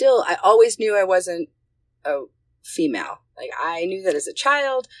 Because I always knew I wasn't a female. Like, I knew that as a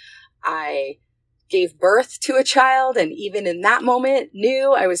child. I gave birth to a child, and even in that moment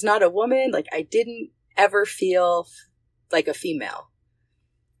knew I was not a woman. Like, I didn't ever feel like a female.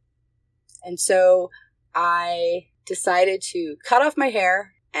 And so I decided to cut off my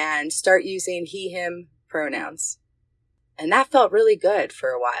hair and start using he, him pronouns. And that felt really good for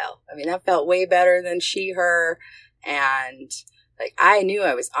a while. I mean, that felt way better than she, her. And like, I knew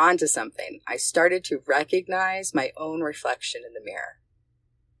I was onto something. I started to recognize my own reflection in the mirror.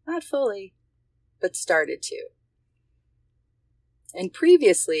 Not fully, but started to. And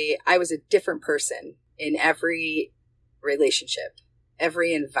previously, I was a different person in every relationship,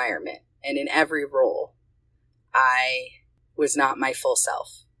 every environment, and in every role. I was not my full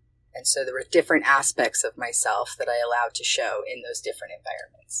self. And so there were different aspects of myself that I allowed to show in those different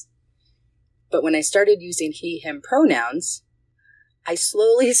environments. But when I started using he, him pronouns, I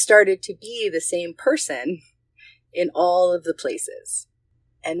slowly started to be the same person in all of the places.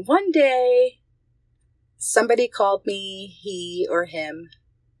 And one day, somebody called me he or him,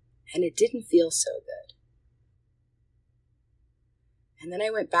 and it didn't feel so good. And then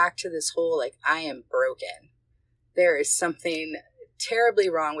I went back to this whole, like, I am broken. There is something terribly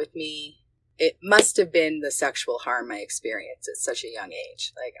wrong with me. It must have been the sexual harm I experienced at such a young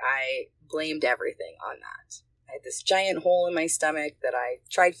age. Like, I blamed everything on that. I had this giant hole in my stomach that I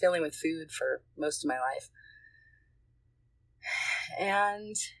tried filling with food for most of my life.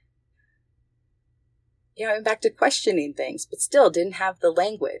 And, I went back to questioning things, but still didn't have the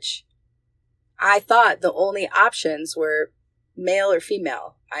language. I thought the only options were male or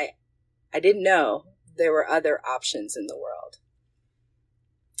female. I didn't know there were other options in the world.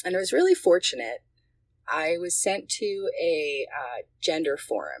 And I was really fortunate. I was sent to a gender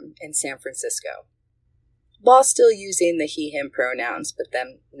forum in San Francisco, while still using the he, him pronouns, but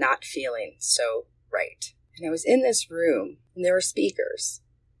them not feeling so right. And I was in this room, and there were speakers.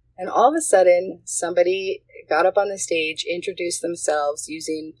 And all of a sudden, somebody got up on the stage, introduced themselves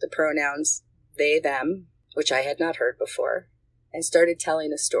using the pronouns they, them, which I had not heard before, and started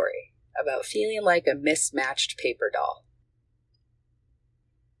telling a story about feeling like a mismatched paper doll.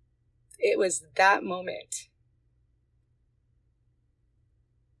 It was that moment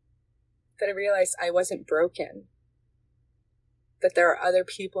that I realized I wasn't broken, that there are other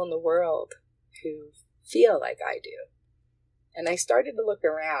people in the world who feel like I do. And I started to look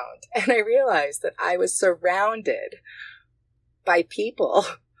around, and I realized that I was surrounded by people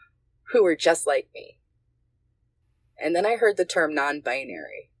who were just like me. And then I heard the term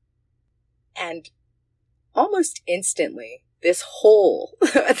non-binary. And almost instantly, this hole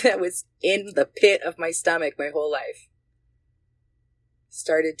that was in the pit of my stomach my whole life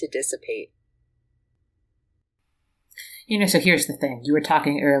started to dissipate. So here's the thing. You were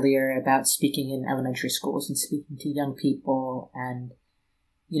talking earlier about speaking in elementary schools and speaking to young people and,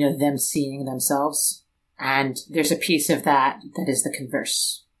 them seeing themselves. And there's a piece of that is the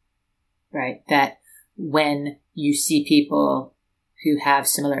converse, right? That when you see people who have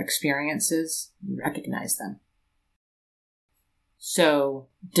similar experiences, you recognize them. So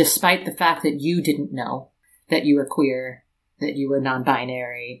despite the fact that you didn't know that you were queer, that you were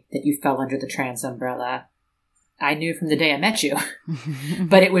non-binary, that you fell under the trans umbrella, I knew from the day I met you.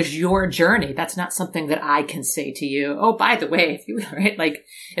 But it was your journey. That's not something that I can say to you, oh, by the way, if you, right? Like,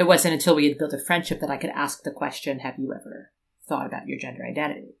 it wasn't until we had built a friendship that I could ask the question, have you ever thought about your gender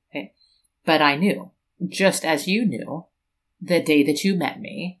identity? Right? But I knew, just as you knew, the day that you met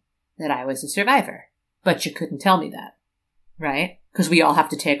me, that I was a survivor. But you couldn't tell me that, right? Because we all have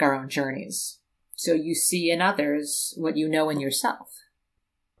to take our own journeys. So you see in others what you know in yourself.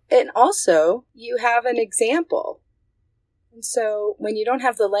 And also, you have an example. And so when you don't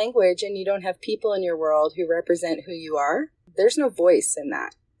have the language and you don't have people in your world who represent who you are, there's no voice in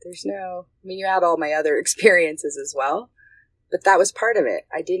that. You add all my other experiences as well, but that was part of it.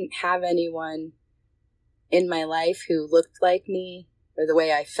 I didn't have anyone in my life who looked like me or the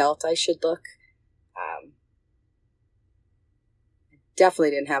way I felt I should look.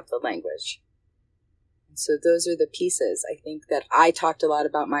 Definitely didn't have the language. And so those are the pieces. I think that I talked a lot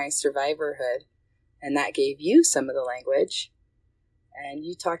about my survivorhood, and that gave you some of the language. And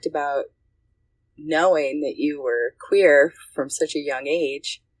you talked about knowing that you were queer from such a young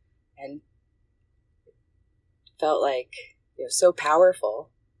age and felt like, so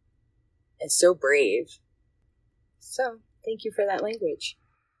powerful and so brave. So thank you for that language.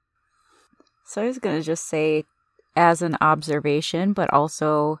 So I was going to just say, as an observation, but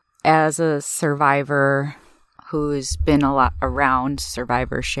also as a survivor who's been a lot around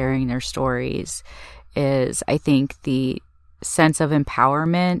survivors sharing their stories, is I think the sense of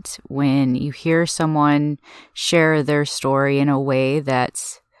empowerment when you hear someone share their story in a way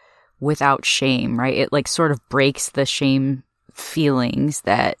that's without shame, right? It like sort of breaks the shame feelings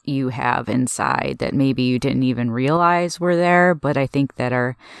that you have inside that maybe you didn't even realize were there, but I think that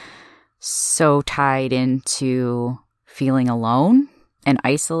are so tied into feeling alone and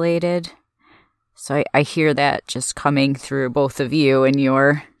isolated. So I hear that just coming through both of you and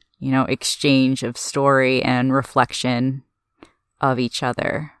your, exchange of story and reflection of each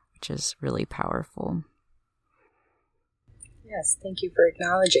other, which is really powerful. Yes, thank you for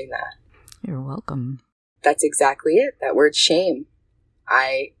acknowledging that. You're welcome. That's exactly it. That word shame.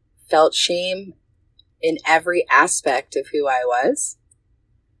 I felt shame in every aspect of who I was.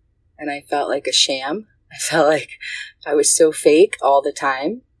 And I felt like a sham. I felt like I was so fake all the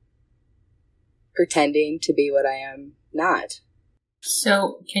time, pretending to be what I am not.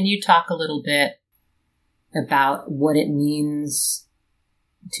 So can you talk a little bit about what it means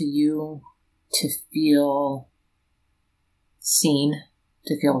to you to feel seen,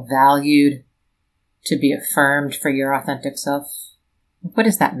 to feel valued, to be affirmed for your authentic self? What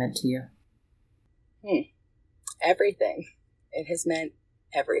has that meant to you? Everything. It has meant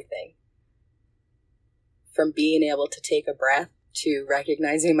everything. From being able to take a breath, to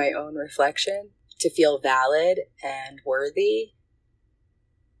recognizing my own reflection, to feel valid and worthy.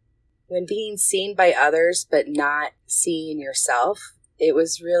 When being seen by others but not seeing yourself, it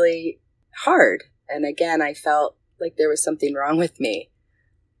was really hard. And again, I felt like there was something wrong with me.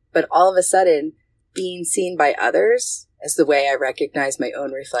 But all of a sudden, being seen by others as the way I recognized my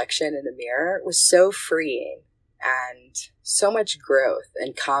own reflection in the mirror was so freeing and so much growth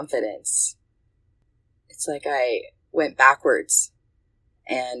and confidence. It's like I went backwards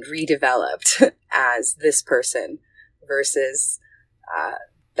and redeveloped as this person versus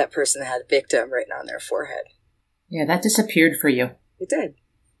that person that had victim written on their forehead. Yeah, that disappeared for you. It did.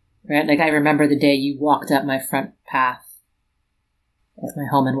 Right? Like I remember the day you walked up my front path at my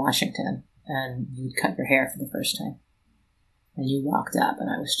home in Washington and you'd cut your hair for the first time. And you walked up and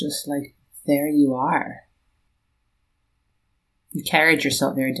I was just like, there you are. You carried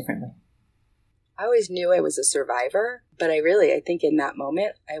yourself very differently. I always knew I was a survivor, but I think in that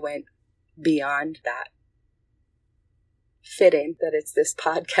moment, I went beyond that. Fitting that it's this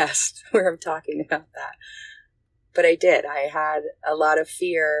podcast where I'm talking about that. But I did. I had a lot of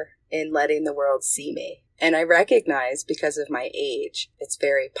fear in letting the world see me. And I recognize because of my age, it's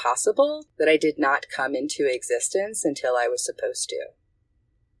very possible that I did not come into existence until I was supposed to.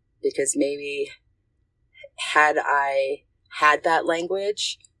 Because maybe had I had that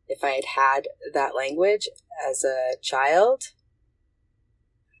language, if I had that language as a child,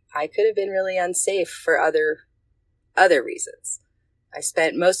 I could have been really unsafe for other reasons. I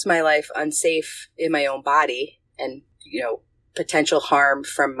spent most of my life unsafe in my own body and, potential harm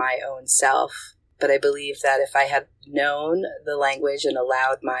from my own self. But I believe that if I had known the language and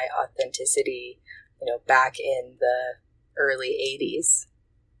allowed my authenticity, back in the early 80s,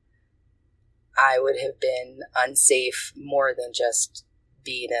 I would have been unsafe more than just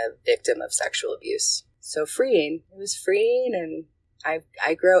being a victim of sexual abuse. So freeing. It was freeing, and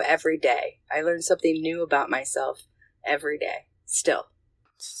I grow every day. I learn something new about myself every day, still.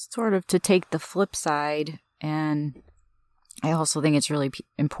 Sort of to take the flip side, and I also think it's really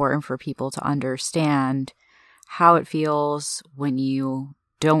important for people to understand how it feels when you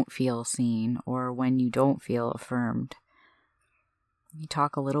don't feel seen or when you don't feel affirmed. Can you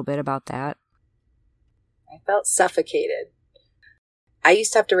talk a little bit about that? I felt suffocated. I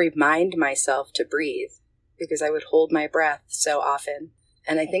used to have to remind myself to breathe because I would hold my breath so often.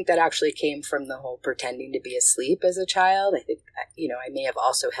 And I think that actually came from the whole pretending to be asleep as a child. I think, I may have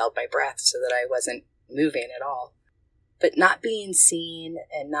also held my breath so that I wasn't moving at all. but not being seen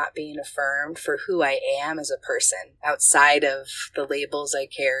and not being affirmed for who I am as a person outside of the labels I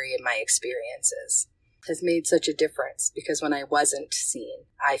carry and my experiences has made such a difference, because when I wasn't seen,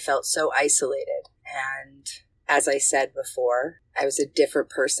 I felt so isolated. And as I said before, I was a different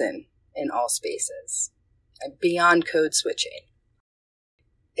person in all spaces, beyond code switching.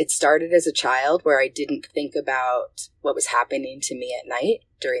 It started as a child where I didn't think about what was happening to me at night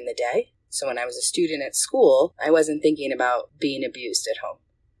during the day. So when I was a student at school, I wasn't thinking about being abused at home.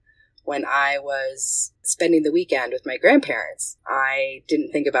 When I was spending the weekend with my grandparents, I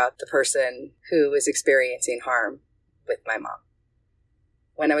didn't think about the person who was experiencing harm with my mom.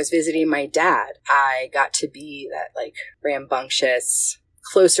 When I was visiting my dad, I got to be that rambunctious,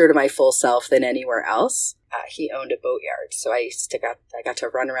 closer to my full self than anywhere else. He owned a boatyard, so I got to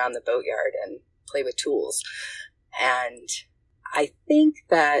run around the boatyard and play with tools. And I think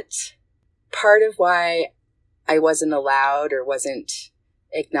that part of why I wasn't allowed or wasn't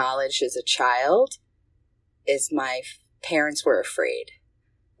acknowledged as a child is my parents were afraid.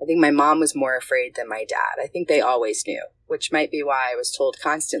 I think my mom was more afraid than my dad. I think they always knew, which might be why I was told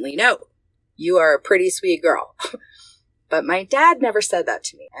constantly, no, you are a pretty sweet girl. But my dad never said that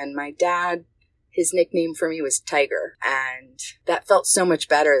to me. And my dad, his nickname for me was Tiger. And that felt so much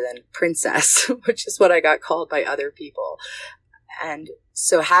better than Princess, which is what I got called by other people. And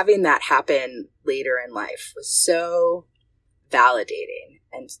so having that happen later in life was so validating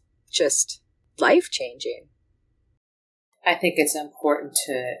and just life-changing. I think it's important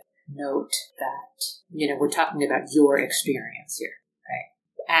to note that, we're talking about your experience here,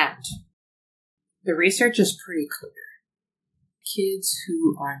 right? And the research is pretty clear. Kids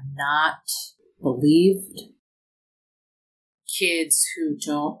who are not believed, kids who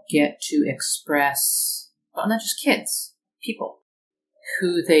don't get to express, well, not just kids, people,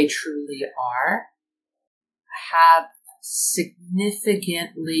 who they truly are, have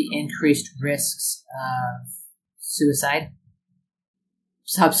significantly increased risks of suicide,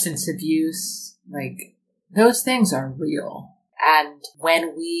 substance abuse. Those things are real. And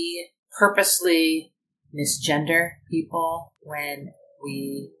when we purposely misgender people, when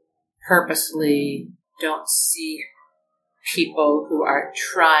we purposely don't see people who are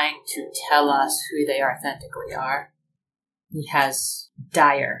trying to tell us who they authentically are, it has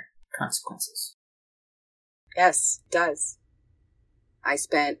dire consequences. Yes, it does. I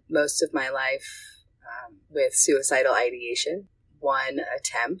spent most of my life with suicidal ideation. One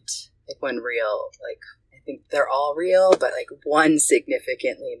attempt, one real, I think they're all real, but one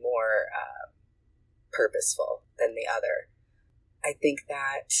significantly more purposeful than the other. I think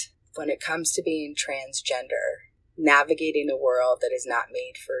that when it comes to being transgender, navigating a world that is not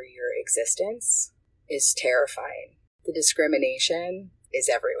made for your existence is terrifying. The discrimination is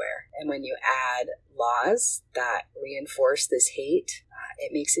everywhere. And when you add laws that reinforce this hate,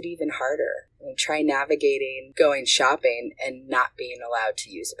 it makes it even harder. Try navigating going shopping and not being allowed to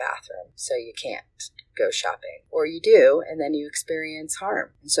use a bathroom. So you can't go shopping. Or you do, and then you experience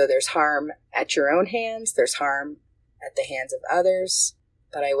harm. And so there's harm at your own hands. There's harm at the hands of others.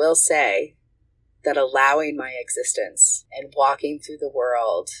 But I will say that allowing my existence and walking through the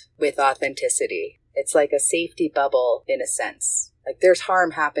world with authenticity, it's like a safety bubble in a sense. There's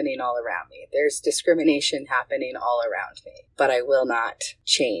harm happening all around me. There's discrimination happening all around me. But I will not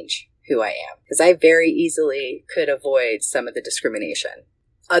change who I am. Because I very easily could avoid some of the discrimination.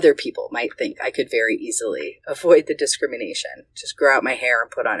 Other people might think I could very easily avoid the discrimination. Just grow out my hair and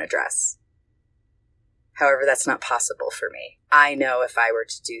put on a dress. However, that's not possible for me. I know if I were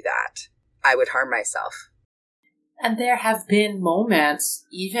to do that, I would harm myself. And there have been moments,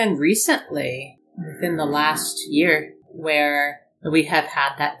 even recently, within the last year, where we have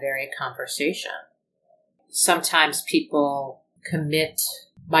had that very conversation. Sometimes people commit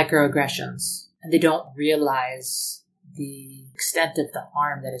microaggressions and they don't realize the extent of the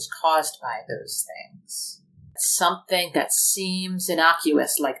harm that is caused by those things. Something that seems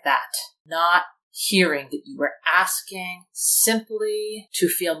innocuous like that, not hearing that you were asking simply to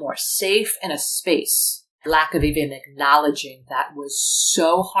feel more safe in a space, lack of even acknowledging that was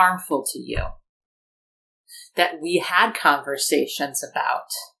so harmful to you, that we had conversations about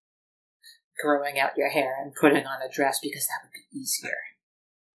growing out your hair and putting on a dress because that would be easier.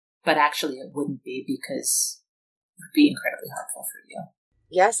 But actually it wouldn't be, because it would be incredibly harmful for you.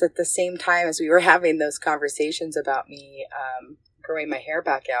 Yes, at the same time as we were having those conversations about me growing my hair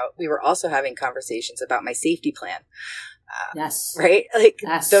back out, we were also having conversations about my safety plan. Yes. Right?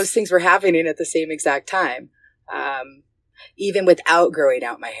 Yes. Those things were happening at the same exact time. Even without growing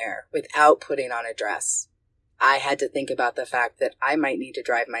out my hair, without putting on a dress, I had to think about the fact that I might need to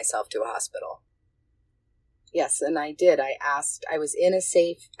drive myself to a hospital. Yes, and I did. I asked, I was in a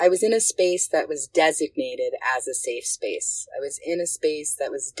space that was designated as a safe space. I was in a space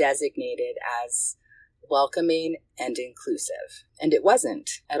that was designated as welcoming and inclusive. And it wasn't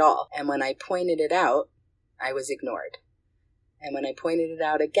at all. And when I pointed it out, I was ignored. And when I pointed it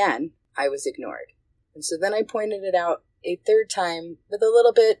out again, I was ignored. And so then I pointed it out a third time with a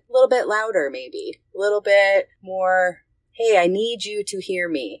little bit louder, maybe. A little bit more, hey, I need you to hear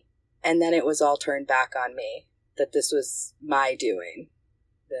me. And then it was all turned back on me, that this was my doing,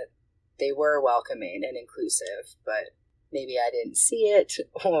 that they were welcoming and inclusive, but maybe I didn't see it,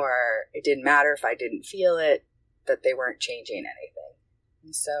 or it didn't matter if I didn't feel it, that they weren't changing anything.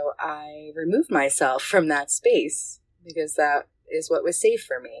 And so I removed myself from that space because that is what was safe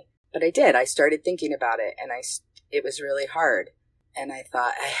for me. But I did. I started thinking about it, and it was really hard. And I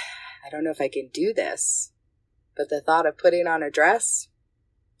thought, I don't know if I can do this. But the thought of putting on a dress,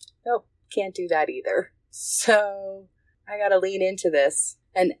 nope, can't do that either. So I got to lean into this.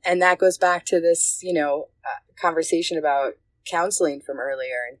 And that goes back to this, conversation about counseling from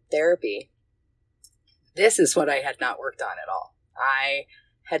earlier and therapy. This is what I had not worked on at all. I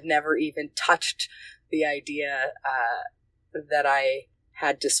had never even touched the idea that I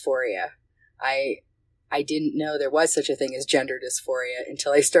had dysphoria. I didn't know there was such a thing as gender dysphoria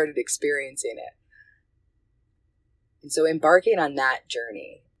until I started experiencing it. And so embarking on that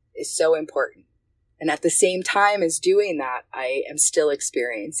journey is so important. And at the same time as doing that, I am still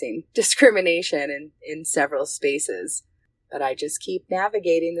experiencing discrimination in several spaces. But I just keep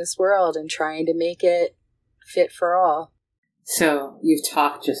navigating this world and trying to make it fit for all. So you've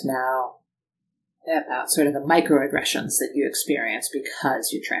talked just now about sort of the microaggressions that you experience because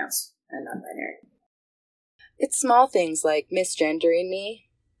you're trans and non-binary. It's small things like misgendering me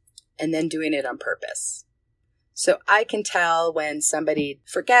and then doing it on purpose. So I can tell when somebody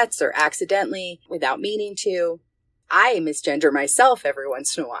forgets or accidentally, without meaning to. I misgender myself every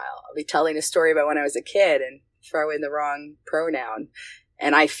once in a while. I'll be telling a story about when I was a kid and throw in the wrong pronoun,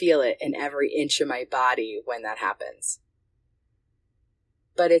 and I feel it in every inch of my body when that happens.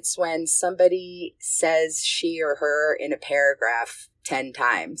 But it's when somebody says she or her in a paragraph 10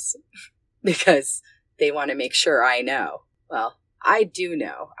 times because they want to make sure I know. Well, I do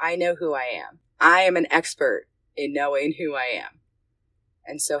know. I know who I am. I am an expert in knowing who I am.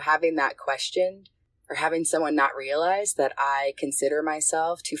 And so having that questioned, or having someone not realize that I consider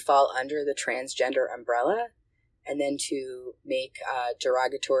myself to fall under the transgender umbrella, and then to make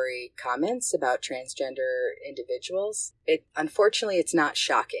derogatory comments about transgender individuals, unfortunately it's not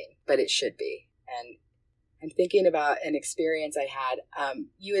shocking, but it should be. And I'm thinking about an experience I had.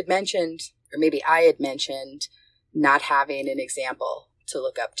 You had mentioned, or maybe I had mentioned, not having an example to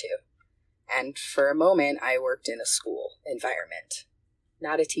look up to. And for a moment, I worked in a school environment,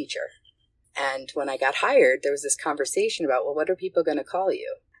 not a teacher. And when I got hired, there was this conversation about, well, what are people going to call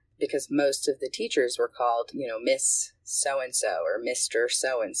you? Because most of the teachers were called, Miss So-and-so or Mr.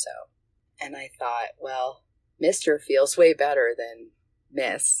 So-and-so. And I thought, well, Mr. feels way better than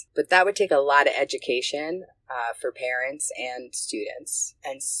Miss. But that would take a lot of education for parents and students.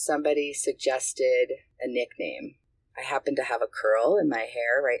 And somebody suggested a nickname. I happened to have a curl in my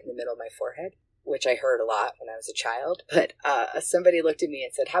hair right in the middle of my forehead, which I heard a lot when I was a child. But somebody looked at me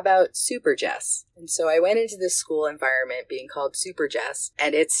and said, how about Super Jess? And so I went into this school environment being called Super Jess,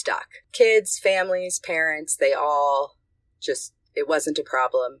 and it stuck. Kids, families, parents, they all just, it wasn't a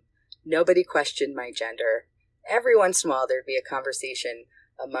problem. Nobody questioned my gender. Every once in a while, there'd be a conversation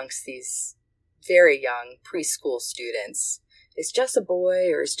amongst these very young preschool students. Is Jess a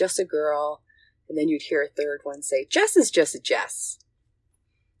boy or is Jess a girl? And then you'd hear a third one say, Jess is just a Jess.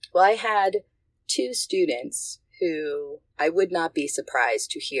 Well, I had 2 students who I would not be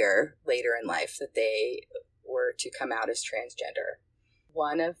surprised to hear later in life that they were to come out as transgender.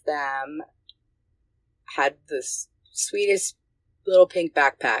 One of them had the sweetest little pink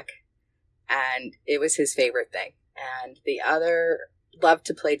backpack, and it was his favorite thing. And the other loved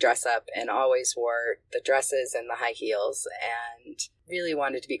to play dress up and always wore the dresses and the high heels and really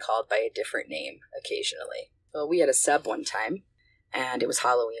wanted to be called by a different name occasionally. Well, we had a sub one time, and it was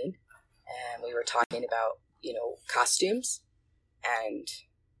Halloween, and we were talking about, costumes, and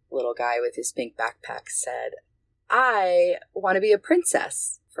a little guy with his pink backpack said, I want to be a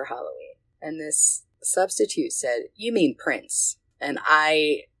princess for Halloween. And this substitute said, you mean prince? And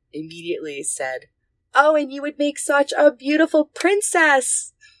I immediately said, oh, and you would make such a beautiful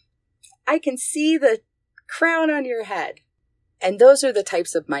princess. I can see the crown on your head. And those are the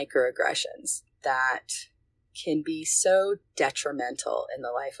types of microaggressions that can be so detrimental in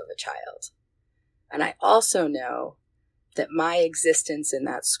the life of a child. And I also know that my existence in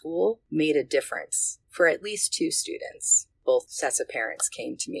that school made a difference for at least 2 students. Both sets of parents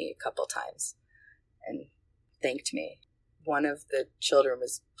came to me a couple times and thanked me. One of the children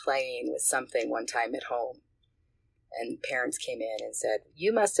was playing with something one time at home, and parents came in and said,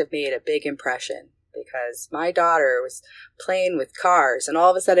 "You must have made a big impression, because my daughter was playing with cars and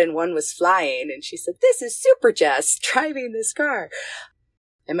all of a sudden one was flying, and she said, 'This is Super Jess driving this car.'"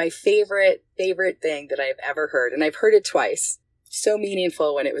 And my favorite thing that I've ever heard, and I've heard it twice, so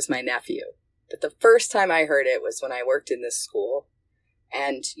meaningful when it was my nephew. But the first time I heard it was when I worked in this school.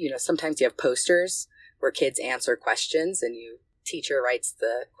 And, sometimes you have posters where kids answer questions and teacher writes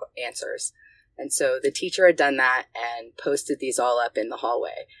the answers. And so the teacher had done that and posted these all up in the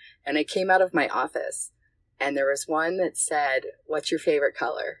hallway. And I came out of my office and there was one that said, "What's your favorite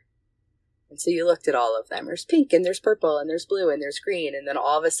color?" And so you looked at all of them. There's pink and there's purple and there's blue and there's green. And then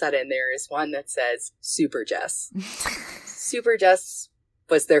all of a sudden there is one that says Super Jess. Super Jess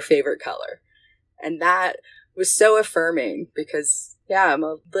was their favorite color. And that was so affirming because, yeah, I'm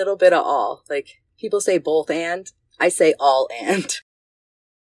a little bit of all. Like, people say both and, I say all and.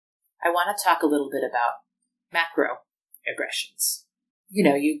 I want to talk a little bit about macroaggressions.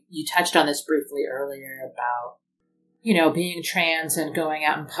 You touched on this briefly earlier about, being trans and going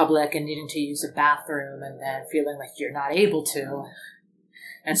out in public and needing to use a bathroom and then feeling like you're not able to.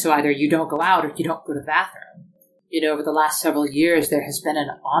 And so either you don't go out or you don't go to the bathroom. Over the last several years, there has been an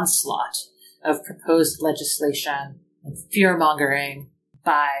onslaught of proposed legislation and fear-mongering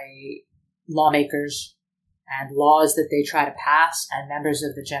by lawmakers and laws that they try to pass, and members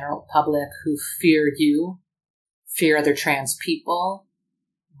of the general public who fear other trans people,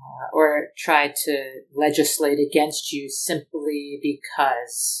 or try to legislate against you simply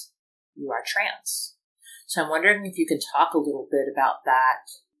because you are trans. So I'm wondering if you could talk a little bit about that.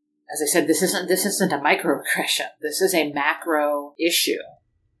 As I said, this isn't a microaggression. This is a macro issue.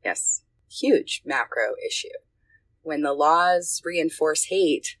 Yes, huge macro issue. When the laws reinforce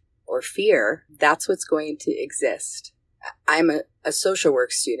hate or fear, that's what's going to exist. I'm a social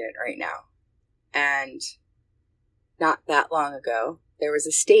work student right now. And not that long ago, there was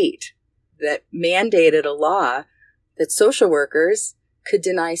a state that mandated a law that social workers could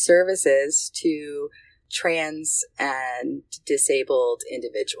deny services to trans and disabled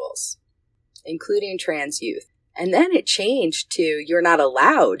individuals, including trans youth. And then it changed to you're not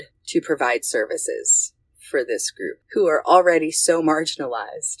allowed to provide services for this group who are already so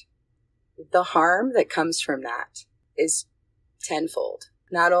marginalized. The harm that comes from that is tenfold.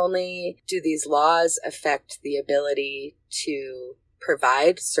 Not only do these laws affect the ability to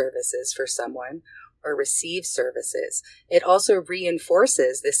provide services for someone or receive services, it also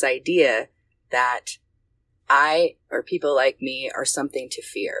reinforces this idea that I, or people like me, are something to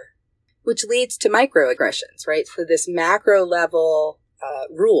fear, which leads to microaggressions, right? So this macro level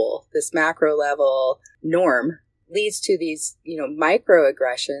rule, this macro level norm leads to these,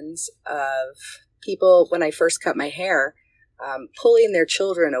 microaggressions of people, when I first cut my hair, pulling their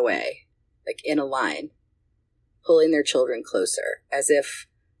children away, like in a line, pulling their children closer, as if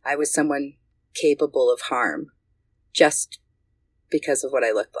I was someone capable of harm just because of what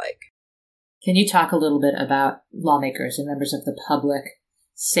I looked like. Can you talk a little bit about lawmakers and members of the public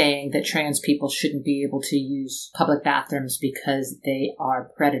saying that trans people shouldn't be able to use public bathrooms because they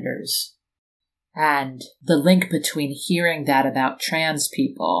are predators? And the link between hearing that about trans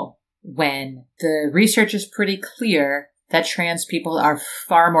people when the research is pretty clear that trans people are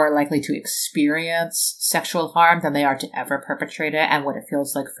far more likely to experience sexual harm than they are to ever perpetrate it, and what it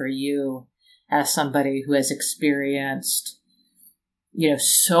feels like for you as somebody who has experienced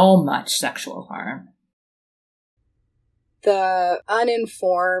so much sexual harm. The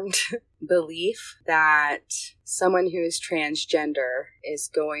uninformed belief that someone who is transgender is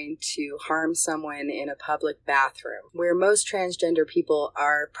going to harm someone in a public bathroom, where most transgender people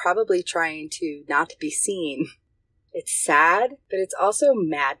are probably trying to not be seen. It's sad, but it's also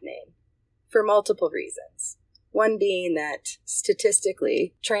maddening for multiple reasons. One being that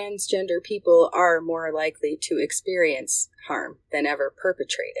statistically, transgender people are more likely to experience harm than ever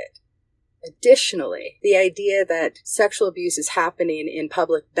perpetrate it. Additionally, the idea that sexual abuse is happening in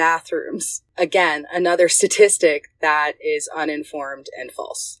public bathrooms, again, another statistic that is uninformed and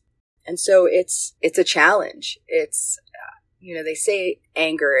false. And so it's a challenge. It's, they say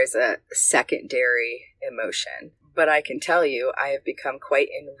anger is a secondary emotion, but I can tell you I have become quite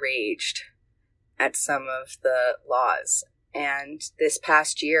enraged at some of the laws. And this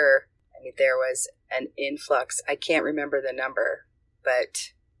past year, there was an influx. I can't remember the number, but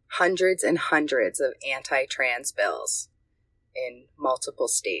hundreds and hundreds of anti-trans bills in multiple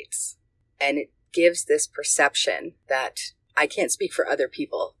states. And gives this perception that I can't speak for other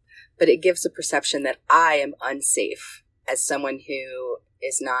people, but it gives the perception that I am unsafe as someone who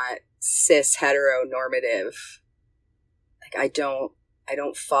is not cis heteronormative. Like I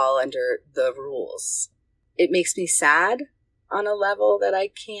don't fall under the rules. It makes me sad on a level that I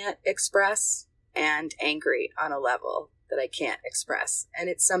can't express, and angry on a level that I can't express. And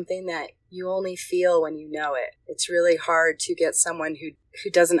it's something that you only feel when you know it. It's really hard to get someone who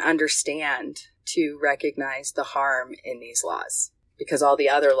doesn't understand to recognize the harm in these laws, because all the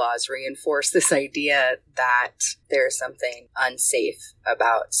other laws reinforce this idea that there's something unsafe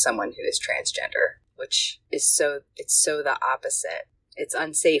about someone who is transgender, which is it's so the opposite. It's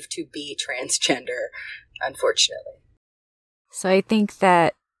unsafe to be transgender, unfortunately. So I think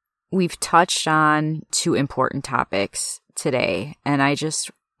that we've touched on two important topics today, and I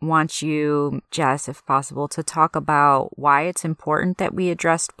just want you, Jess, if possible, to talk about why it's important that we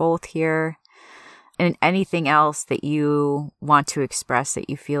addressed both here, and anything else that you want to express that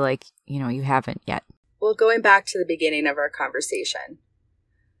you feel like, you haven't yet. Well, going back to the beginning of our conversation,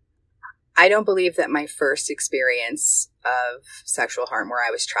 I don't believe that my first experience of sexual harm where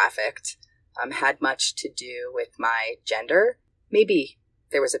I was trafficked had much to do with my gender. Maybe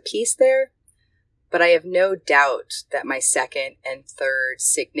there was a piece there, but I have no doubt that my second and third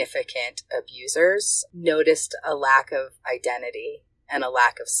significant abusers noticed a lack of identity and a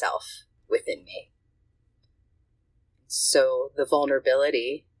lack of self within me. So the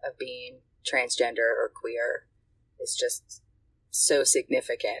vulnerability of being transgender or queer is just so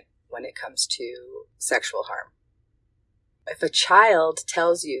significant when it comes to sexual harm. If a child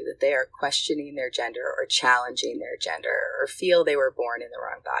tells you that they are questioning their gender or challenging their gender or feel they were born in the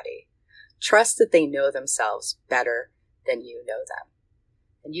wrong body, trust that they know themselves better than you know them.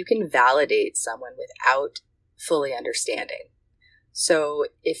 And you can validate someone without fully understanding. So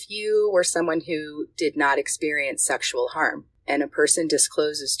if you were someone who did not experience sexual harm and a person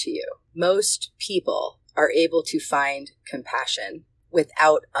discloses to you, most people are able to find compassion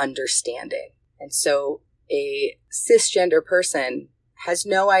without understanding. And so a cisgender person has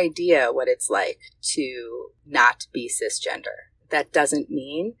no idea what it's like to not be cisgender. That doesn't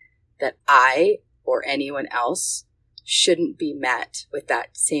mean that I or anyone else shouldn't be met with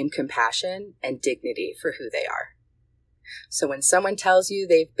that same compassion and dignity for who they are. So when someone tells you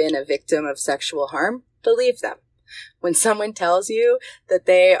they've been a victim of sexual harm, believe them. When someone tells you that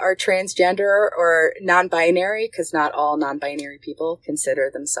they are transgender or non-binary, because not all non-binary people consider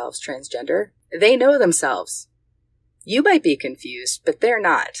themselves transgender, they know themselves. You might be confused, but they're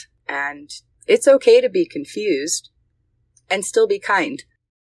not. And it's okay to be confused and still be kind.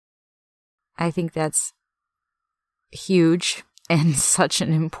 I think that's huge and such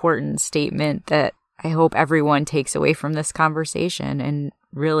an important statement that I hope everyone takes away from this conversation and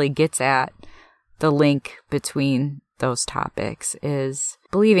really gets at the link between those topics is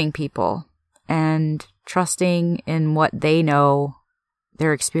believing people and trusting in what they know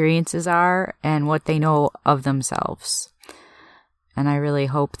their experiences are and what they know of themselves. And I really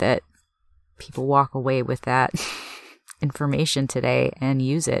hope that people walk away with that information today and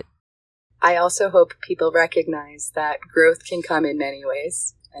use it. I also hope people recognize that growth can come in many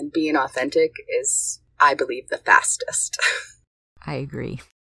ways, and being authentic is, I believe, the fastest. I agree.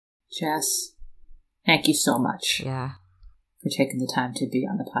 Jess, thank you so much for taking the time to be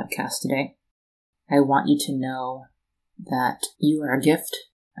on the podcast today. I want you to know that you are a gift,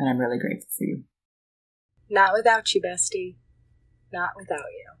 and I'm really grateful for you. Not without you, bestie. Not without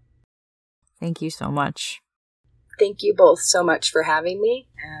you. Thank you so much. Thank you both so much for having me,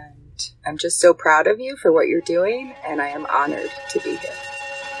 and I'm just so proud of you for what you're doing, and I am honored to be here.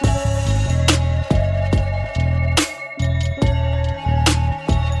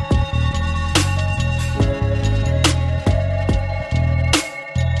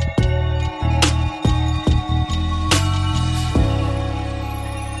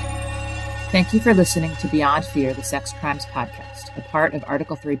 Thank you for listening to Beyond Fear, the Sex Crimes Podcast, a part of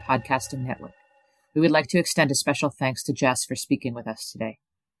Article 3 Podcasting Network. We would like to extend a special thanks to Jess for speaking with us today.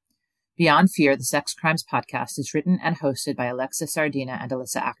 Beyond Fear, the Sex Crimes Podcast is written and hosted by Alexis Sardina and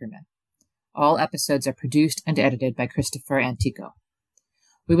Alyssa Ackerman. All episodes are produced and edited by Christopher Antico.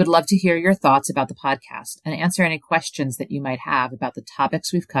 We would love to hear your thoughts about the podcast and answer any questions that you might have about the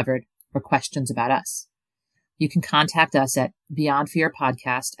topics we've covered or questions about us. You can contact us at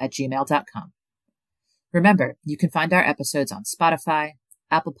beyondfearpodcast@gmail.com. Remember, you can find our episodes on Spotify,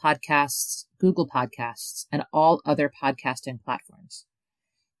 Apple Podcasts, Google Podcasts, and all other podcasting platforms.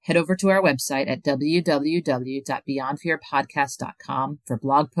 Head over to our website at www.beyondfearpodcast.com for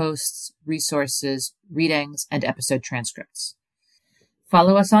blog posts, resources, readings, and episode transcripts.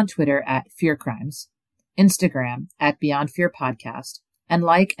 Follow us on Twitter at Fear Crimes, Instagram at Beyond Fear Podcast, and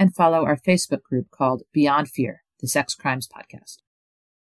like and follow our Facebook group called Beyond Fear, the Sex Crimes Podcast.